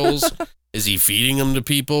barrels? Is he feeding them to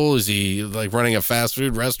people? Is he like running a fast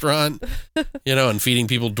food restaurant? You know, and feeding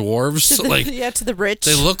people dwarves? To the rich.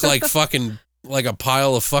 They look like fucking like a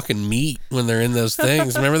pile of fucking meat when they're in those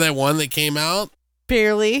things. Remember that one that came out?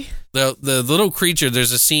 Barely. The little creature,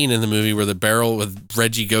 there's a scene in the movie where the barrel with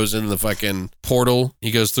Reggie goes in the fucking portal.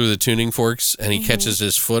 He goes through the tuning forks and he catches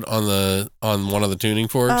his foot on one of the tuning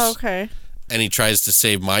forks. Oh, okay. And he tries to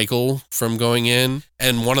save Michael from going in.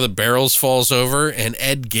 And one of the barrels falls over and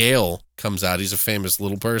Ed Gale comes out. He's a famous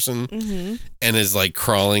little person and is like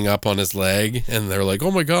crawling up on his leg. And they're like,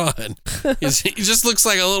 oh my God. He just looks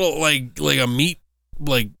like a little, like a meat,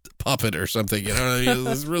 like puppet or something, you know what I mean?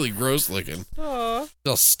 It's really gross looking. Aww. It's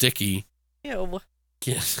all sticky. Ew.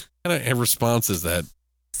 Yeah. What kind of response is that?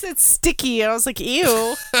 It's sticky. I was like,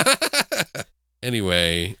 ew.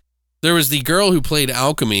 Anyway, there was the girl who played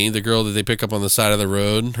Alchemy, the girl that they pick up on the side of the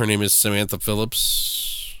road. Her name is Samantha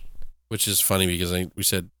Phillips, which is funny because we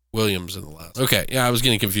said Williams in the last. Okay, yeah, I was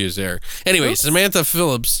getting confused there. Anyway, Samantha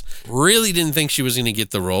Phillips really didn't think she was going to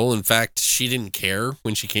get the role. In fact, she didn't care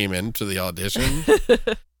when she came into the audition.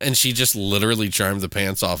 And she just literally charmed the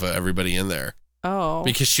pants off of everybody in there. Oh.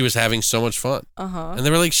 Because she was having so much fun. And they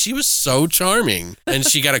were like, she was so charming. And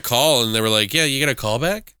she got a call and they were like, yeah, you got a call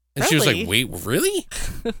back? And she was like, wait, really?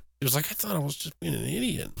 She was like, I thought I was just being an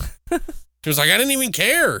idiot. She was like, I didn't even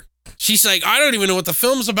care. She's like, I don't even know what the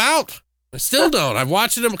film's about. I still don't. I've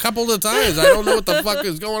watched it a couple of times. I don't know what the fuck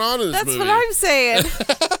is going on in this movie. That's what I'm saying.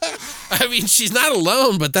 I mean, she's not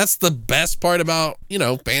alone, but that's the best part about, you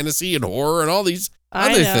know, fantasy and horror and all these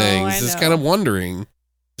other things. It's kind of wondering. Is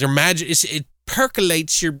there magic?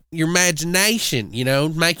 percolates your imagination, you know,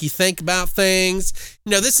 make you think about things.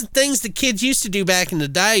 You know, this is things the kids used to do back in the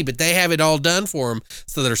day, but they have it all done for them.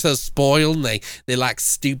 So they're so spoiled and they like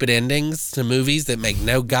stupid endings to movies that make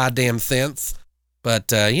no goddamn sense.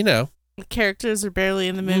 But, you know. The characters are barely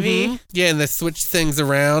in the movie. Mm-hmm. Yeah, and they switch things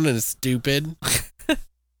around and it's stupid.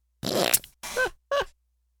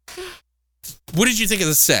 What did you think of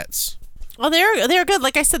the sets? Well, they're good.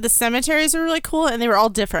 Like I said, the cemeteries are really cool, and they were all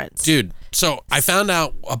different. Dude, so I found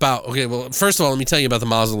out about... Okay, well, first of all, let me tell you about the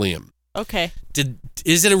mausoleum. Okay.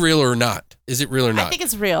 Is it real or not? Is it real or not? I think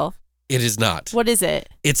it's real. It is not. What is it?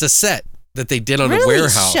 It's a set that they did on really? a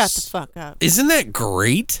warehouse. Shut the fuck up. Isn't that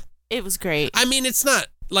great? It was great. I mean, it's not...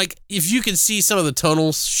 Like, if you can see some of the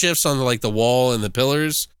tonal shifts on the wall and the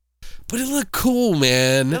pillars, but it looked cool,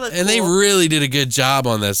 man. And they really did a good job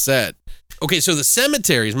on that set. Okay, so the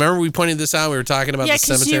cemeteries. Remember we pointed this out? We were talking about the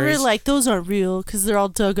cemeteries. Yeah, because you were like, those aren't real because they're all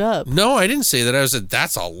dug up. No, I didn't say that. I said,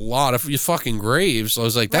 that's a lot of fucking graves. I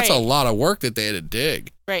was like, that's a lot of work that they had to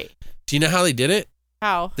dig. Right. Do you know how they did it?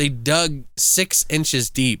 How? They dug 6 inches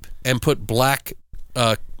deep and put black,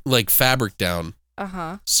 fabric down.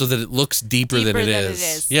 Uh-huh. So that it looks deeper than it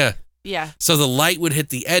is. Yeah. Yeah. So the light would hit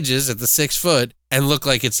the edges at the 6 foot and look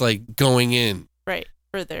like it's like going in. Right.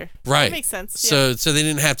 Further. Right. That makes sense. So Yeah. so they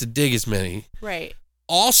didn't have to dig as many. Right.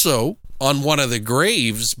 Also, on one of the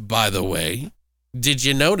graves, by the way, did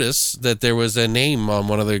you notice that there was a name on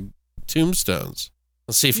one of the tombstones?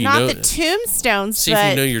 Let's see if you know. Not the tombstones, see if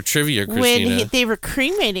you know your trivia, Christina. When they were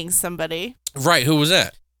cremating somebody. Right. Who was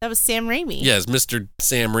that? That was Sam Raimi. Yes, Mr.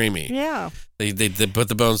 Sam Raimi. Yeah. They put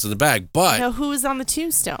the bones in the bag, but No, who was on the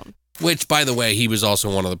tombstone? which, by the way, he was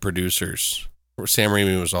also one of the producers. Sam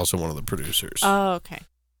Raimi was also one of the producers. Oh, okay.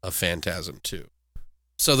 Of Phantasm 2.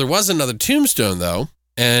 So there was another tombstone, though,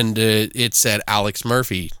 and it said Alex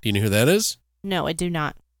Murphy. Do you know who that is? No, I do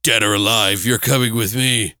not. Dead or alive, you're coming with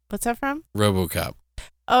me. What's that from? RoboCop.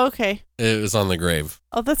 Oh, okay. It was on the grave.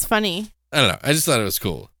 Oh, that's funny. I don't know. I just thought it was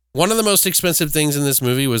cool. One of the most expensive things in this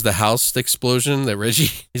movie was the house explosion that Reggie,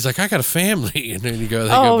 he's like, I got a family. And then they go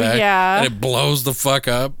back. Yeah. And it blows the fuck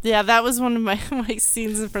up. Yeah, that was one of my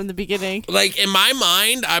scenes from the beginning. Like, in my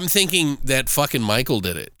mind, I'm thinking that fucking Michael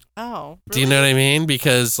did it. Oh, really? Do you know what I mean?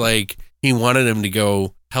 Because, like, he wanted him to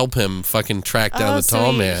go help him fucking track down the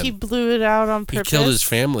tall man. He blew it out on purpose. He killed his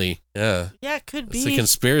family. Yeah. Yeah, it could be. It's a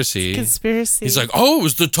conspiracy. Conspiracy. He's like, oh, it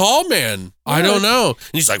was the tall man. Yeah. I don't know.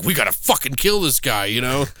 And he's like, we gotta fucking kill this guy, you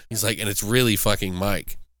know? He's like, and it's really fucking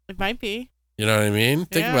Mike. It might be. You know what I mean?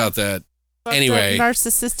 Think about that. Fuck anyway. That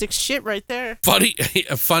narcissistic shit right there.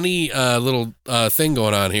 A funny little thing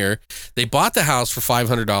going on here. They bought the house for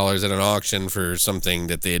 $500 at an auction for something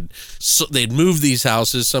that they'd moved these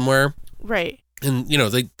houses somewhere. Right. And, you know,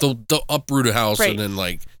 they'll uproot a house and then,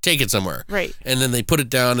 like, take it somewhere. Right. And then they put it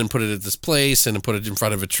down and put it at this place and put it in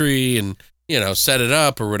front of a tree and, you know, set it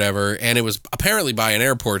up or whatever. And it was apparently by an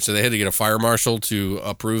airport, so they had to get a fire marshal to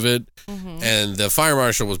approve it. Mm-hmm. And the fire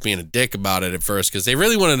marshal was being a dick about it at first because they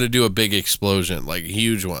really wanted to do a big explosion, like a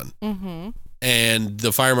huge one. Mm-hmm. And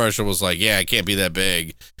the fire marshal was like, yeah, it can't be that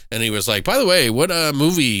big. And he was like, by the way, what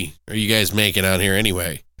movie are you guys making out here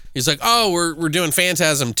anyway? He's like, oh, we're doing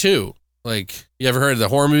Phantasm 2. Like, you ever heard of the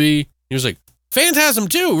horror movie? He was like, Phantasm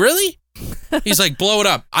 2, really? He's like, blow it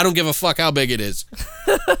up. I don't give a fuck how big it is.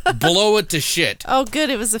 Blow it to shit. Oh,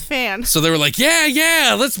 good. It was a fan. So they were like,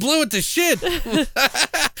 yeah, let's blow it to shit.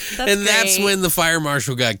 That's when the fire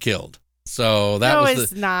marshal got killed. So that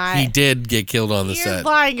was not. He did get killed on the set. You're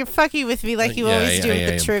lying. You're fucking with me like you always do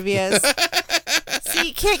with the trivias. See,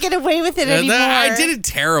 you can't get away with it anymore. I did it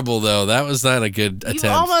terrible, though. That was not a good attempt. You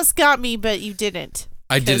almost got me, but you didn't.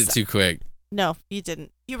 I did it too quick. No, you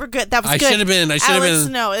didn't. You were good. That was good. I should have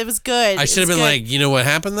been. No, it was good. I should have been like, you know what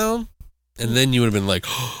happened though, and then you would have been like,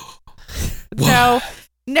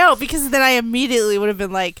 no, because then I immediately would have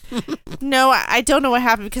been like, no, I don't know what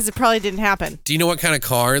happened because it probably didn't happen. Do you know what kind of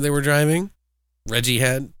car they were driving? Reggie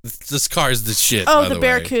had this car is the shit. Oh, by the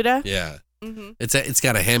Barracuda. Yeah. Mm-hmm. It's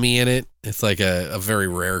got a Hemi in it. It's like a very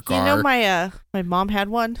rare car. You know my mom had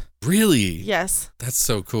one. Really? Yes. That's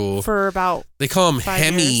so cool. For about they call them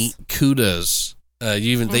Hemi Cudas. They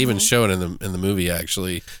even show it in the movie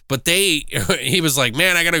actually. But he was like,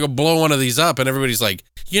 man, I gotta go blow one of these up, and everybody's like,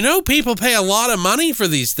 you know, people pay a lot of money for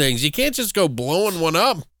these things. You can't just go blowing one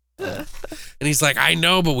up. And he's like, I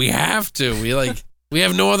know, but we have to. We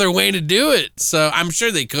have no other way to do it. So I'm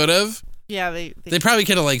sure they could have. Yeah, they probably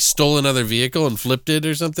could have like stole another vehicle and flipped it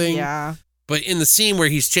or something. Yeah. But in the scene where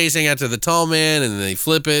he's chasing after the tall man and they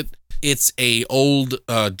flip it, it's a old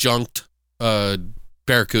junked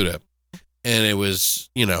Barracuda. And it was,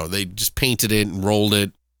 you know, they just painted it and rolled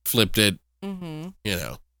it, flipped it, you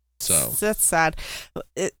know. So that's sad.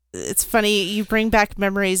 It's funny you bring back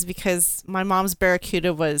memories because my mom's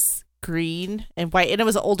Barracuda was green and white, and it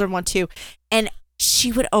was an older one too. And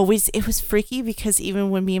she would always, it was freaky because even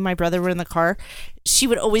when me and my brother were in the car, she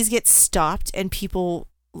would always get stopped and people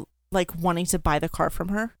like wanting to buy the car from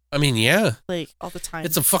her. I mean, yeah. Like all the time.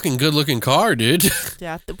 It's a fucking good looking car, dude.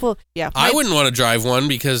 Yeah. Well, yeah. I wouldn't want to drive one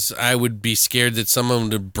because I would be scared that someone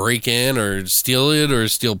would break in or steal it or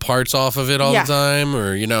steal parts off of it all the time.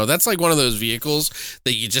 Or, that's like one of those vehicles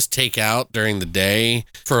that you just take out during the day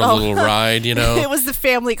for a little ride, It was the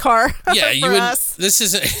family car. Yeah, for you would. us. This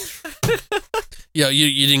isn't. Yeah,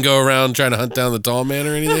 you didn't go around trying to hunt down the tall man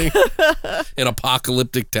or anything in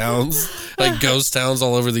apocalyptic towns, like ghost towns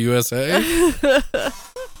all over the USA.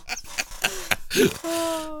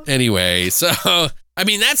 Anyway, so I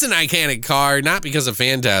mean that's an iconic car, not because of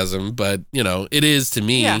Phantasm, but it is to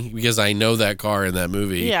me because I know that car in that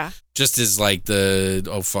movie. Yeah. Just as like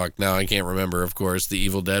now I can't remember. Of course, the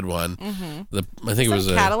Evil Dead one. Mm-hmm. I think it was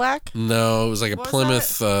a Cadillac. No, it was like a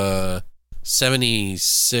Plymouth.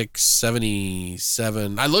 76,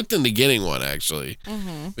 77. I looked into getting one actually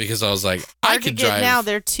because I was like, I could drive. Now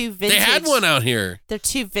they're too vintage. They had one out here. They're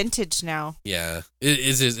too vintage now. Yeah,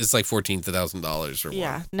 it's like $14,000 for one.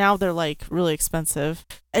 Yeah, now they're like really expensive.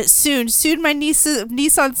 Soon my Nissan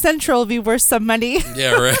Sentra will be worth some money.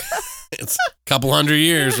 Yeah, right. It's a couple 100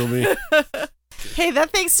 years will be. Hey, that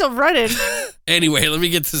thing's still running. Anyway, let me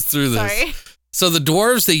get this through this. Sorry. So the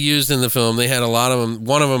dwarves they used in the film, they had a lot of them.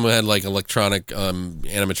 One of them had like electronic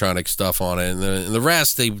animatronic stuff on it, and the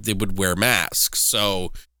rest they would wear masks.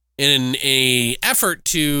 So in a effort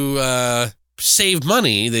to save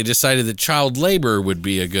money, they decided that child labor would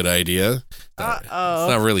be a good idea. It's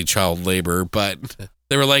not really child labor, but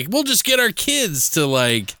they were like, we'll just get our kids to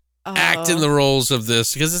like act in the roles of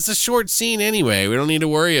this because it's a short scene anyway. We don't need to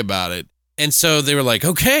worry about it. And so they were like,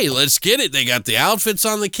 okay, let's get it. They got the outfits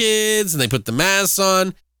on the kids and they put the masks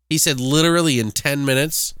on. He said literally in 10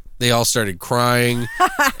 minutes, they all started crying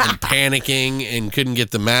and panicking and couldn't get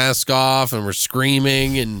the mask off and were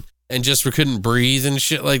screaming and just couldn't breathe and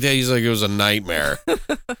shit like that. He's like, it was a nightmare.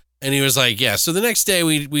 And he was like, yeah. So the next day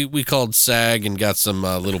we called SAG and got some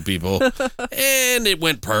little people and it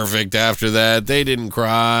went perfect after that. They didn't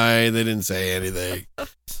cry. They didn't say anything.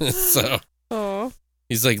 So. Oh.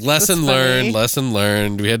 He's like, lesson learned.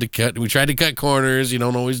 We tried to cut corners. You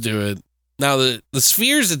don't always do it. Now, the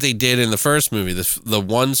spheres that they did in the first movie, the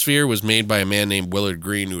one sphere was made by a man named Willard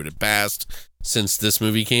Green who had passed since this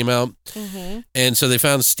movie came out. Mm-hmm. And so they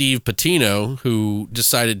found Steve Patino, who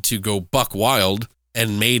decided to go buck wild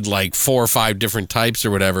and made like 4 or 5 different types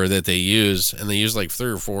or whatever that they use. And they used like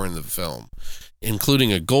 3 or 4 in the film,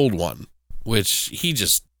 including a gold one, which he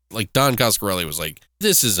just... Like Don Coscarelli was like,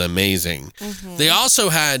 this is amazing. Mm-hmm. They also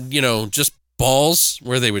had, just balls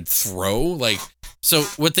where they would throw. Like, so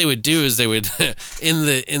what they would do is they would in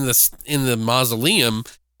the mausoleum,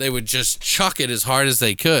 they would just chuck it as hard as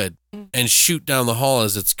they could and shoot down the hall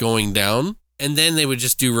as it's going down. And then they would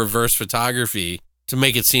just do reverse photography to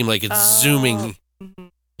make it seem like it's zooming,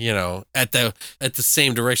 at the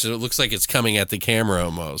same direction. It looks like it's coming at the camera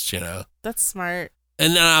almost, That's smart.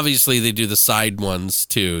 And then obviously they do the side ones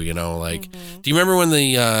too, do you remember when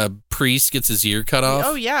the priest gets his ear cut off?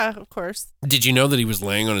 Oh yeah, of course. Did you know that he was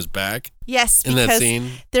laying on his back? Yes, in that scene.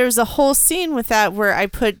 There's a whole scene with that where I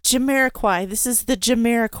put Jamiroquai. This is the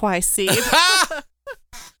Jamiroquai scene.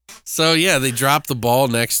 So yeah, they drop the ball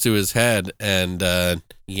next to his head and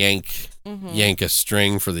yank a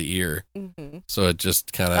string for the ear. Mm-hmm. So it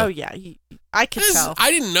just kind of. Oh yeah, I could tell.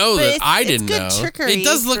 I didn't know that. I didn't know. It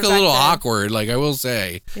does look a little awkward, like I will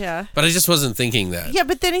say. Yeah. But I just wasn't thinking that. Yeah,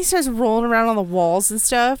 but then he starts rolling around on the walls and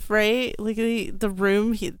stuff, right? Like the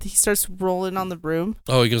room, he starts rolling on the room.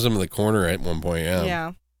 Oh, he goes up in the corner at one point. Yeah.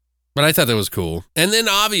 Yeah. But I thought that was cool. And then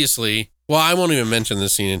obviously, well, I won't even mention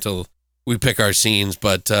this scene until we pick our scenes.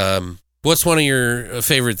 But what's one of your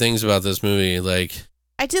favorite things about this movie? Like.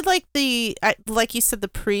 I did like like you said, the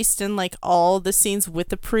priest and like all the scenes with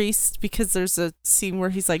the priest, because there's a scene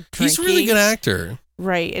where he's like drinking. He's a really good actor.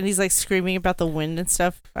 Right. And he's like screaming about the wind and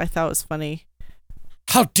stuff. I thought it was funny.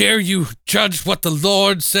 How dare you judge what the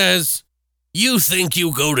Lord says? You think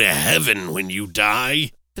you go to heaven when you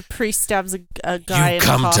die? The priest stabs a guy. You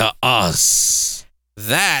come to us.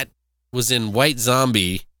 That was in White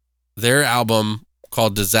Zombie, their album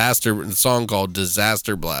called Disaster, the song called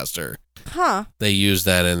Disaster Blaster. Huh. They use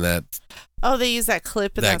that in that. Oh, they use that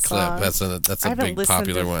clip in that song. That's a big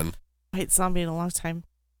popular one. White Zombie in a long time.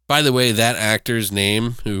 By the way, that actor's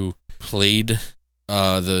name who played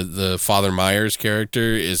the Father Myers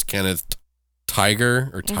character is Kenneth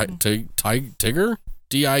Tiger or Tigger,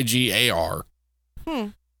 Digar.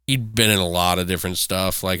 he'd been in a lot of different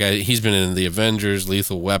stuff. Like he's been in The Avengers,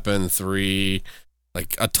 Lethal Weapon 3,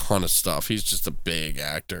 like a ton of stuff. He's just a big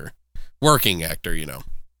actor, working actor, you know.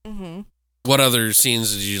 Mm-hmm. What other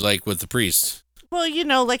scenes did you like with the priest?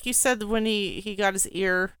 Well, like you said, when he got his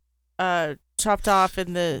ear chopped off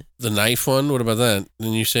in the knife one. What about that?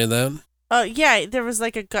 Didn't you say that? Yeah, there was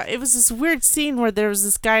like a guy. It was this weird scene where there was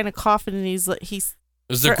this guy in a coffin, and he's it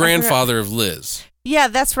was the grandfather of Liz. Yeah,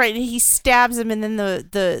 that's right. And he stabs him, and then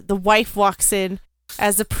the wife walks in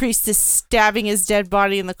as the priest is stabbing his dead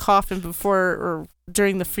body in the coffin before or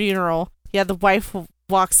during the funeral. Yeah, the wife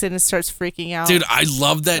walks in and starts freaking out. Dude, I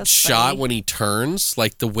love that shot funny. when he turns,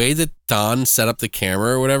 like the way that Don set up the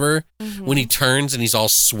camera or whatever, when he turns and he's all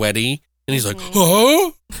sweaty and he's like,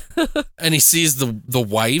 oh, and he sees the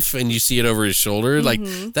wife and you see it over his shoulder. Like,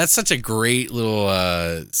 that's such a great little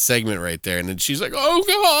segment right there. And then she's like,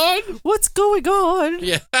 oh, God. What's going on?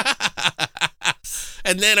 Yeah.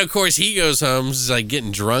 And then, of course, he goes home, he's like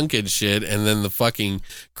getting drunk and shit. And then the fucking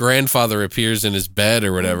grandfather appears in his bed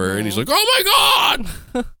or whatever. And he's like, oh,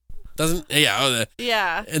 my God.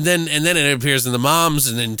 Yeah. And then it appears in the mom's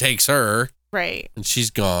and then takes her. Right. And she's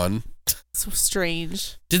gone. So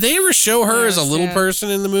strange. Did they ever show her as a little person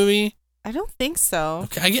in the movie? I don't think so.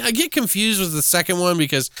 Okay, I get confused with the second one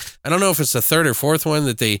because I don't know if it's the third or fourth one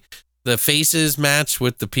that the faces match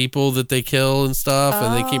with the people that they kill and stuff,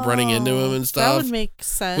 and they keep running into them and stuff. That would make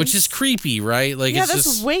sense. Which is creepy, right? Like, yeah, it's that's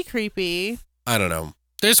just way creepy. I don't know.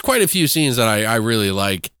 There's quite a few scenes that I really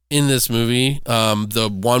like in this movie. The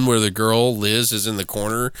one where the girl, Liz, is in the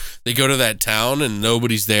corner. They go to that town and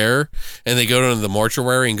nobody's there. And they go to the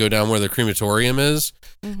mortuary and go down where the crematorium is.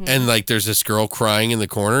 And like there's this girl crying in the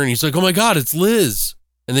corner and he's like, oh my God, it's Liz.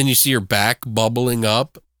 And then you see her back bubbling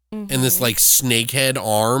up and this like snakehead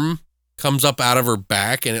arm comes up out of her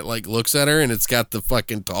back and it like looks at her and it's got the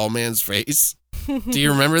fucking tall man's face. Do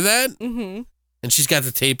you remember that? And she's got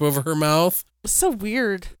the tape over her mouth. So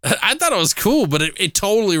weird. I thought it was cool, but it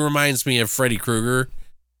totally reminds me of Freddy Krueger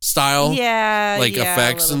style. Yeah. Like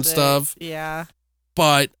effects and stuff. Yeah.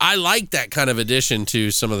 But I like that kind of addition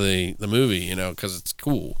to some of the movie, you know, because it's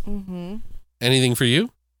cool. Anything for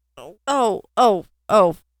you? Oh,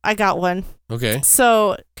 I got one. Okay.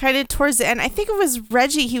 So kind of towards the end, I think it was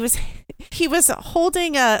Reggie. He was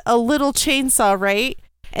holding a little chainsaw, right?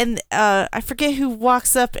 And I forget who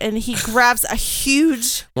walks up and he grabs a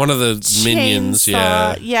huge one of the minions,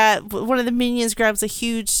 chainsaw. Yeah, one of the minions grabs a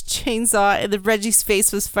huge chainsaw, and the Reggie's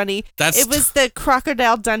face was funny. It was the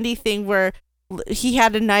Crocodile Dundee thing where he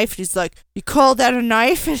had a knife and he's like, you call that a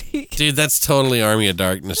knife? Dude, that's totally Army of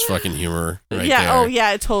Darkness fucking humor right yeah, there. oh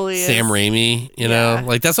yeah, it totally is. Sam Raimi, you know?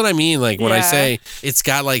 Like, that's what I mean. Like, when I say it's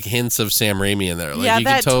got, like, hints of Sam Raimi in there. Like, yeah, you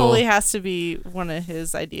that can totally has to be one of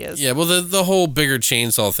his ideas. Yeah, well, the whole bigger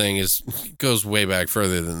chainsaw thing goes way back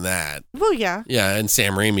further than that. Well, yeah. Yeah, and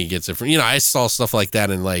Sam Raimi gets it from, you know, I saw stuff like that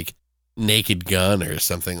in, like, Naked Gun or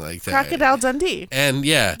something like that. Crocodile Dundee. And,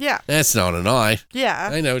 yeah. That's not an eye.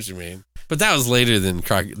 Yeah. I know what you mean. But that was later than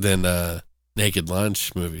Naked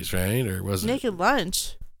Lunch movies, right? Or was it? Naked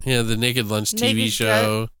Lunch? Yeah, the Naked Lunch TV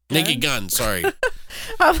show. Naked Gun, sorry.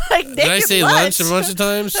 I'm like, Naked Did I say lunch a bunch of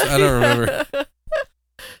times? I don't remember.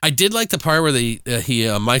 I did like the part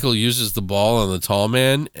where Michael uses the ball on the tall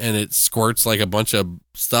man and it squirts like a bunch of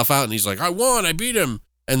stuff out and he's like, I won, I beat him.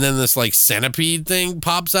 And then this like centipede thing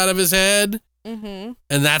pops out of his head. And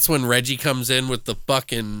that's when Reggie comes in with the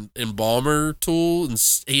fucking embalmer tool, and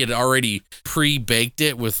he had already pre-baked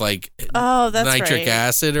it with like nitric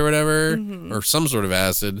acid or whatever, or some sort of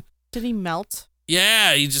acid. Did he melt?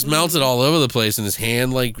 Yeah, he just melts it all over the place, and his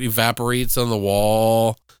hand like evaporates on the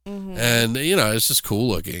wall, and you know it's just cool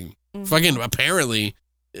looking. Fucking apparently.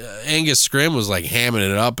 Angus Scrimm was like hamming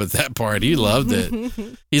it up at that part. He loved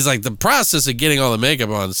it. He's like, the process of getting all the makeup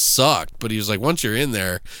on sucked, but he was like, once you're in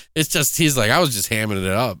there, it's just, he's like, I was just hamming it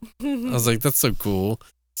up. I was like, that's so cool.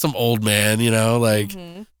 Some old man, you know, like,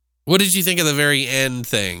 what did you think of the very end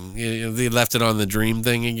thing? They left it on the dream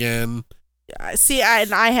thing again. See,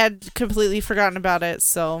 I had completely forgotten about it,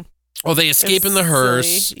 so. Oh, they escape in the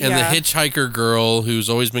hearse, silly. and the hitchhiker girl, who's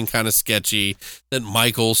always been kind of sketchy, that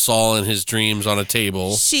Michael saw in his dreams on a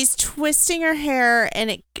table. She's twisting her hair,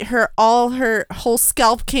 and her whole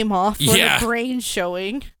scalp came off with her brain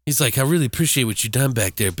showing. He's like, I really appreciate what you done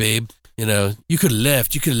back there, babe. You know, you could have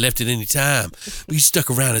left. You could have left at any time, but you stuck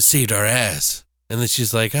around and saved our ass. And then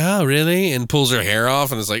she's like, oh, really? And pulls her hair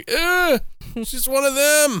off, and is like, she's one of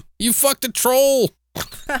them. You fucked a troll.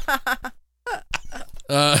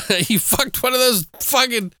 You fucked one of those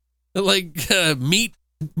fucking, like, meat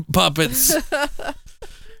puppets.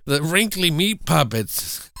 The wrinkly meat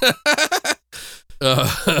puppets.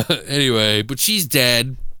 Anyway, but she's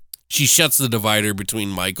dead. she shuts the divider between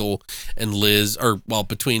Michael and Liz, or well,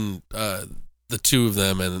 between the two of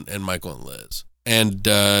them and Michael and Liz. And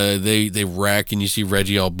they wreck, and you see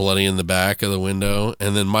Reggie all bloody in the back of the window.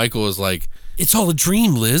 And then Michael is like, "It's all a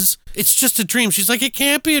dream, Liz. It's just a dream." She's like, "It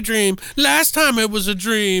can't be a dream. Last time it was a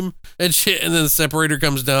dream." And shit. And then the separator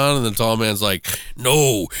comes down, and the tall man's like,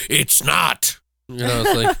 "No, it's not." You know,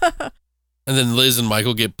 it's like, and then Liz and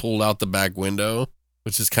Michael get pulled out the back window,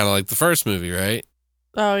 which is kind of like the first movie, right?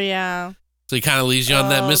 Oh, yeah. So he kind of leaves you on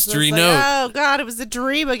that mystery so note. Oh, God, it was a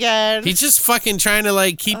dream again. He's just fucking trying to,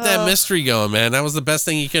 like, keep that mystery going, man. That was the best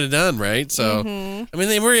thing he could have done, right? So, I mean,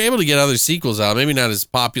 they were able to get other sequels out. Maybe not as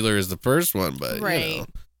popular as the first one, but, you know,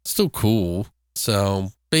 still cool.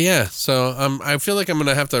 So, but yeah. So, I feel like I'm going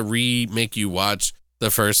to have to make you watch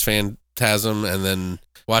the first Phantasm and then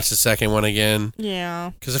watch the second one again.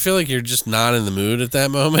 Yeah. Because I feel like you're just not in the mood at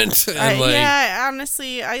that moment. And yeah,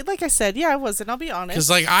 honestly, like I said, I wasn't. I'll be honest. Because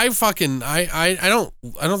like I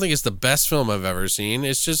don't think it's the best film I've ever seen.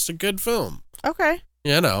 It's just a good film. Okay.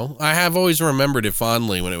 You know, I have always remembered it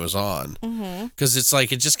fondly when it was on. Because it's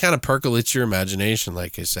like, it just kind of percolates your imagination,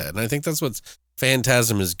 like I said. And I think that's what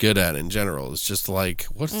Phantasm is good at in general. It's just like,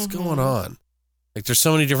 what's going on? Like, there's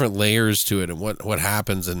so many different layers to it, and what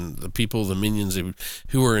happens, and the people, the minions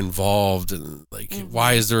who are involved, and like,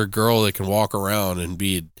 why is there a girl that can walk around and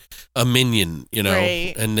be a minion, you know,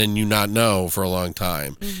 and then you not know for a long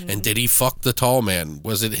time? And did he fuck the tall man?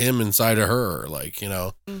 Was it him inside of her? Like, you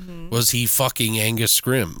know, was he fucking Angus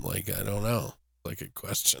Scrimm? Like, I don't know. Like a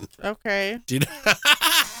question. Okay. Do you know?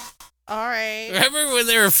 All right. Remember when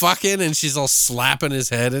they were fucking and she's all slapping his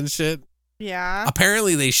head and shit? Yeah.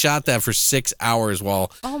 Apparently they shot that for 6 hours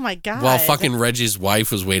while while fucking Reggie's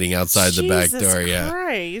wife was waiting outside the back door. Yeah.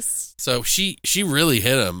 Christ. So she really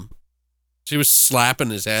hit him. She was slapping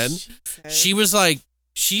his head. She was like,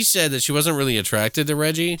 she said that she wasn't really attracted to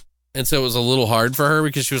Reggie, and so it was a little hard for her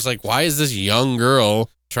because she was like, why is this young girl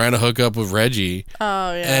trying to hook up with Reggie?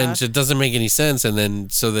 Oh, yeah. And it doesn't make any sense. And then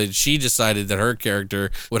so that she decided that her character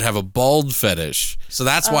would have a bald fetish. So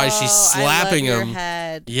that's why she's slapping him. Your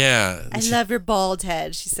head. Yeah. I love your bald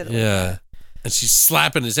head, she said. Yeah. And she's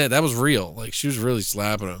slapping his head. That was real. Like, she was really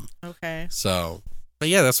slapping him. Okay. So, but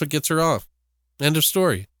yeah, that's what gets her off. End of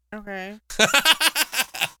story. Okay.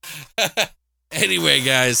 Anyway,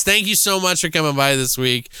 guys, thank you so much for coming by this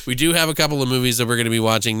week. We do have a couple of movies that we're going to be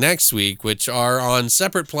watching next week, which are on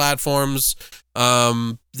separate platforms.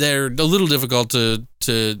 They're a little difficult to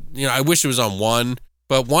you know, I wish it was on one,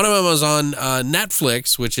 but one of them was on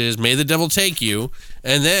Netflix, which is May the Devil Take You.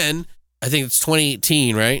 And then I think it's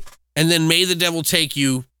 2018, right? And then May the Devil Take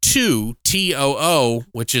You 2, TOO,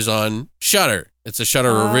 which is on Shudder. It's a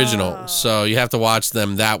Shudder original. So you have to watch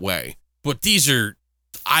them that way. But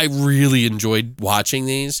I really enjoyed watching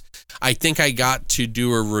these. I think I got to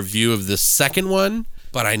do a review of the second one,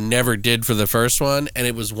 but I never did for the first one. And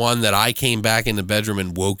it was one that I came back in the bedroom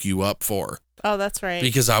and woke you up for. Oh, that's right.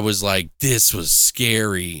 Because I was like, this was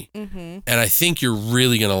scary. And I think you're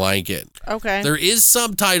really going to like it. Okay. There is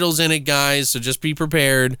subtitles in it, guys, so just be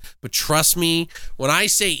prepared. But trust me, when I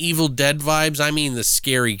say Evil Dead vibes, I mean the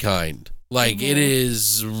scary kind. Like, it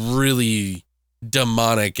is really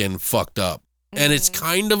demonic and fucked up. And it's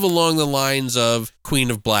kind of along the lines of Queen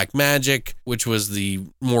of Black Magic, which was the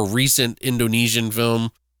more recent Indonesian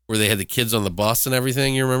film where they had the kids on the bus and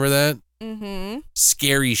everything. You remember that?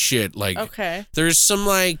 Scary shit. Like, there's some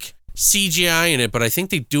like CGI in it, but I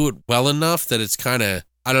think they do it well enough that it's kind of,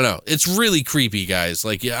 I don't know. It's really creepy, guys.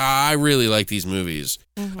 Like, I really like these movies.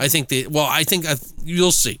 I think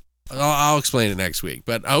you'll see. I'll explain it next week,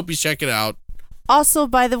 but I hope you check it out. Also,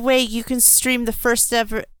 by the way, you can stream the first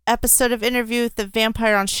ever episode of Interview with the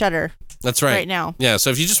Vampire on Shudder. That's right. Right now. Yeah,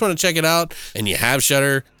 so if you just want to check it out and you have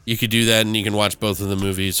Shudder, you could do that and you can watch both of the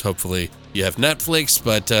movies. Hopefully you have Netflix,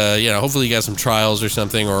 but hopefully you got some trials or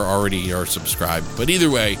something or already are subscribed. But either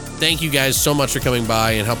way, thank you guys so much for coming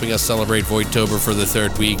by and helping us celebrate Voidtober for the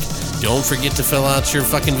third week. Don't forget to fill out your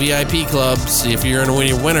fucking VIP club, see if you're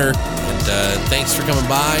a winner. And thanks for coming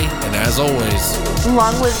by, and as always,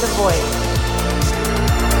 long live the Void.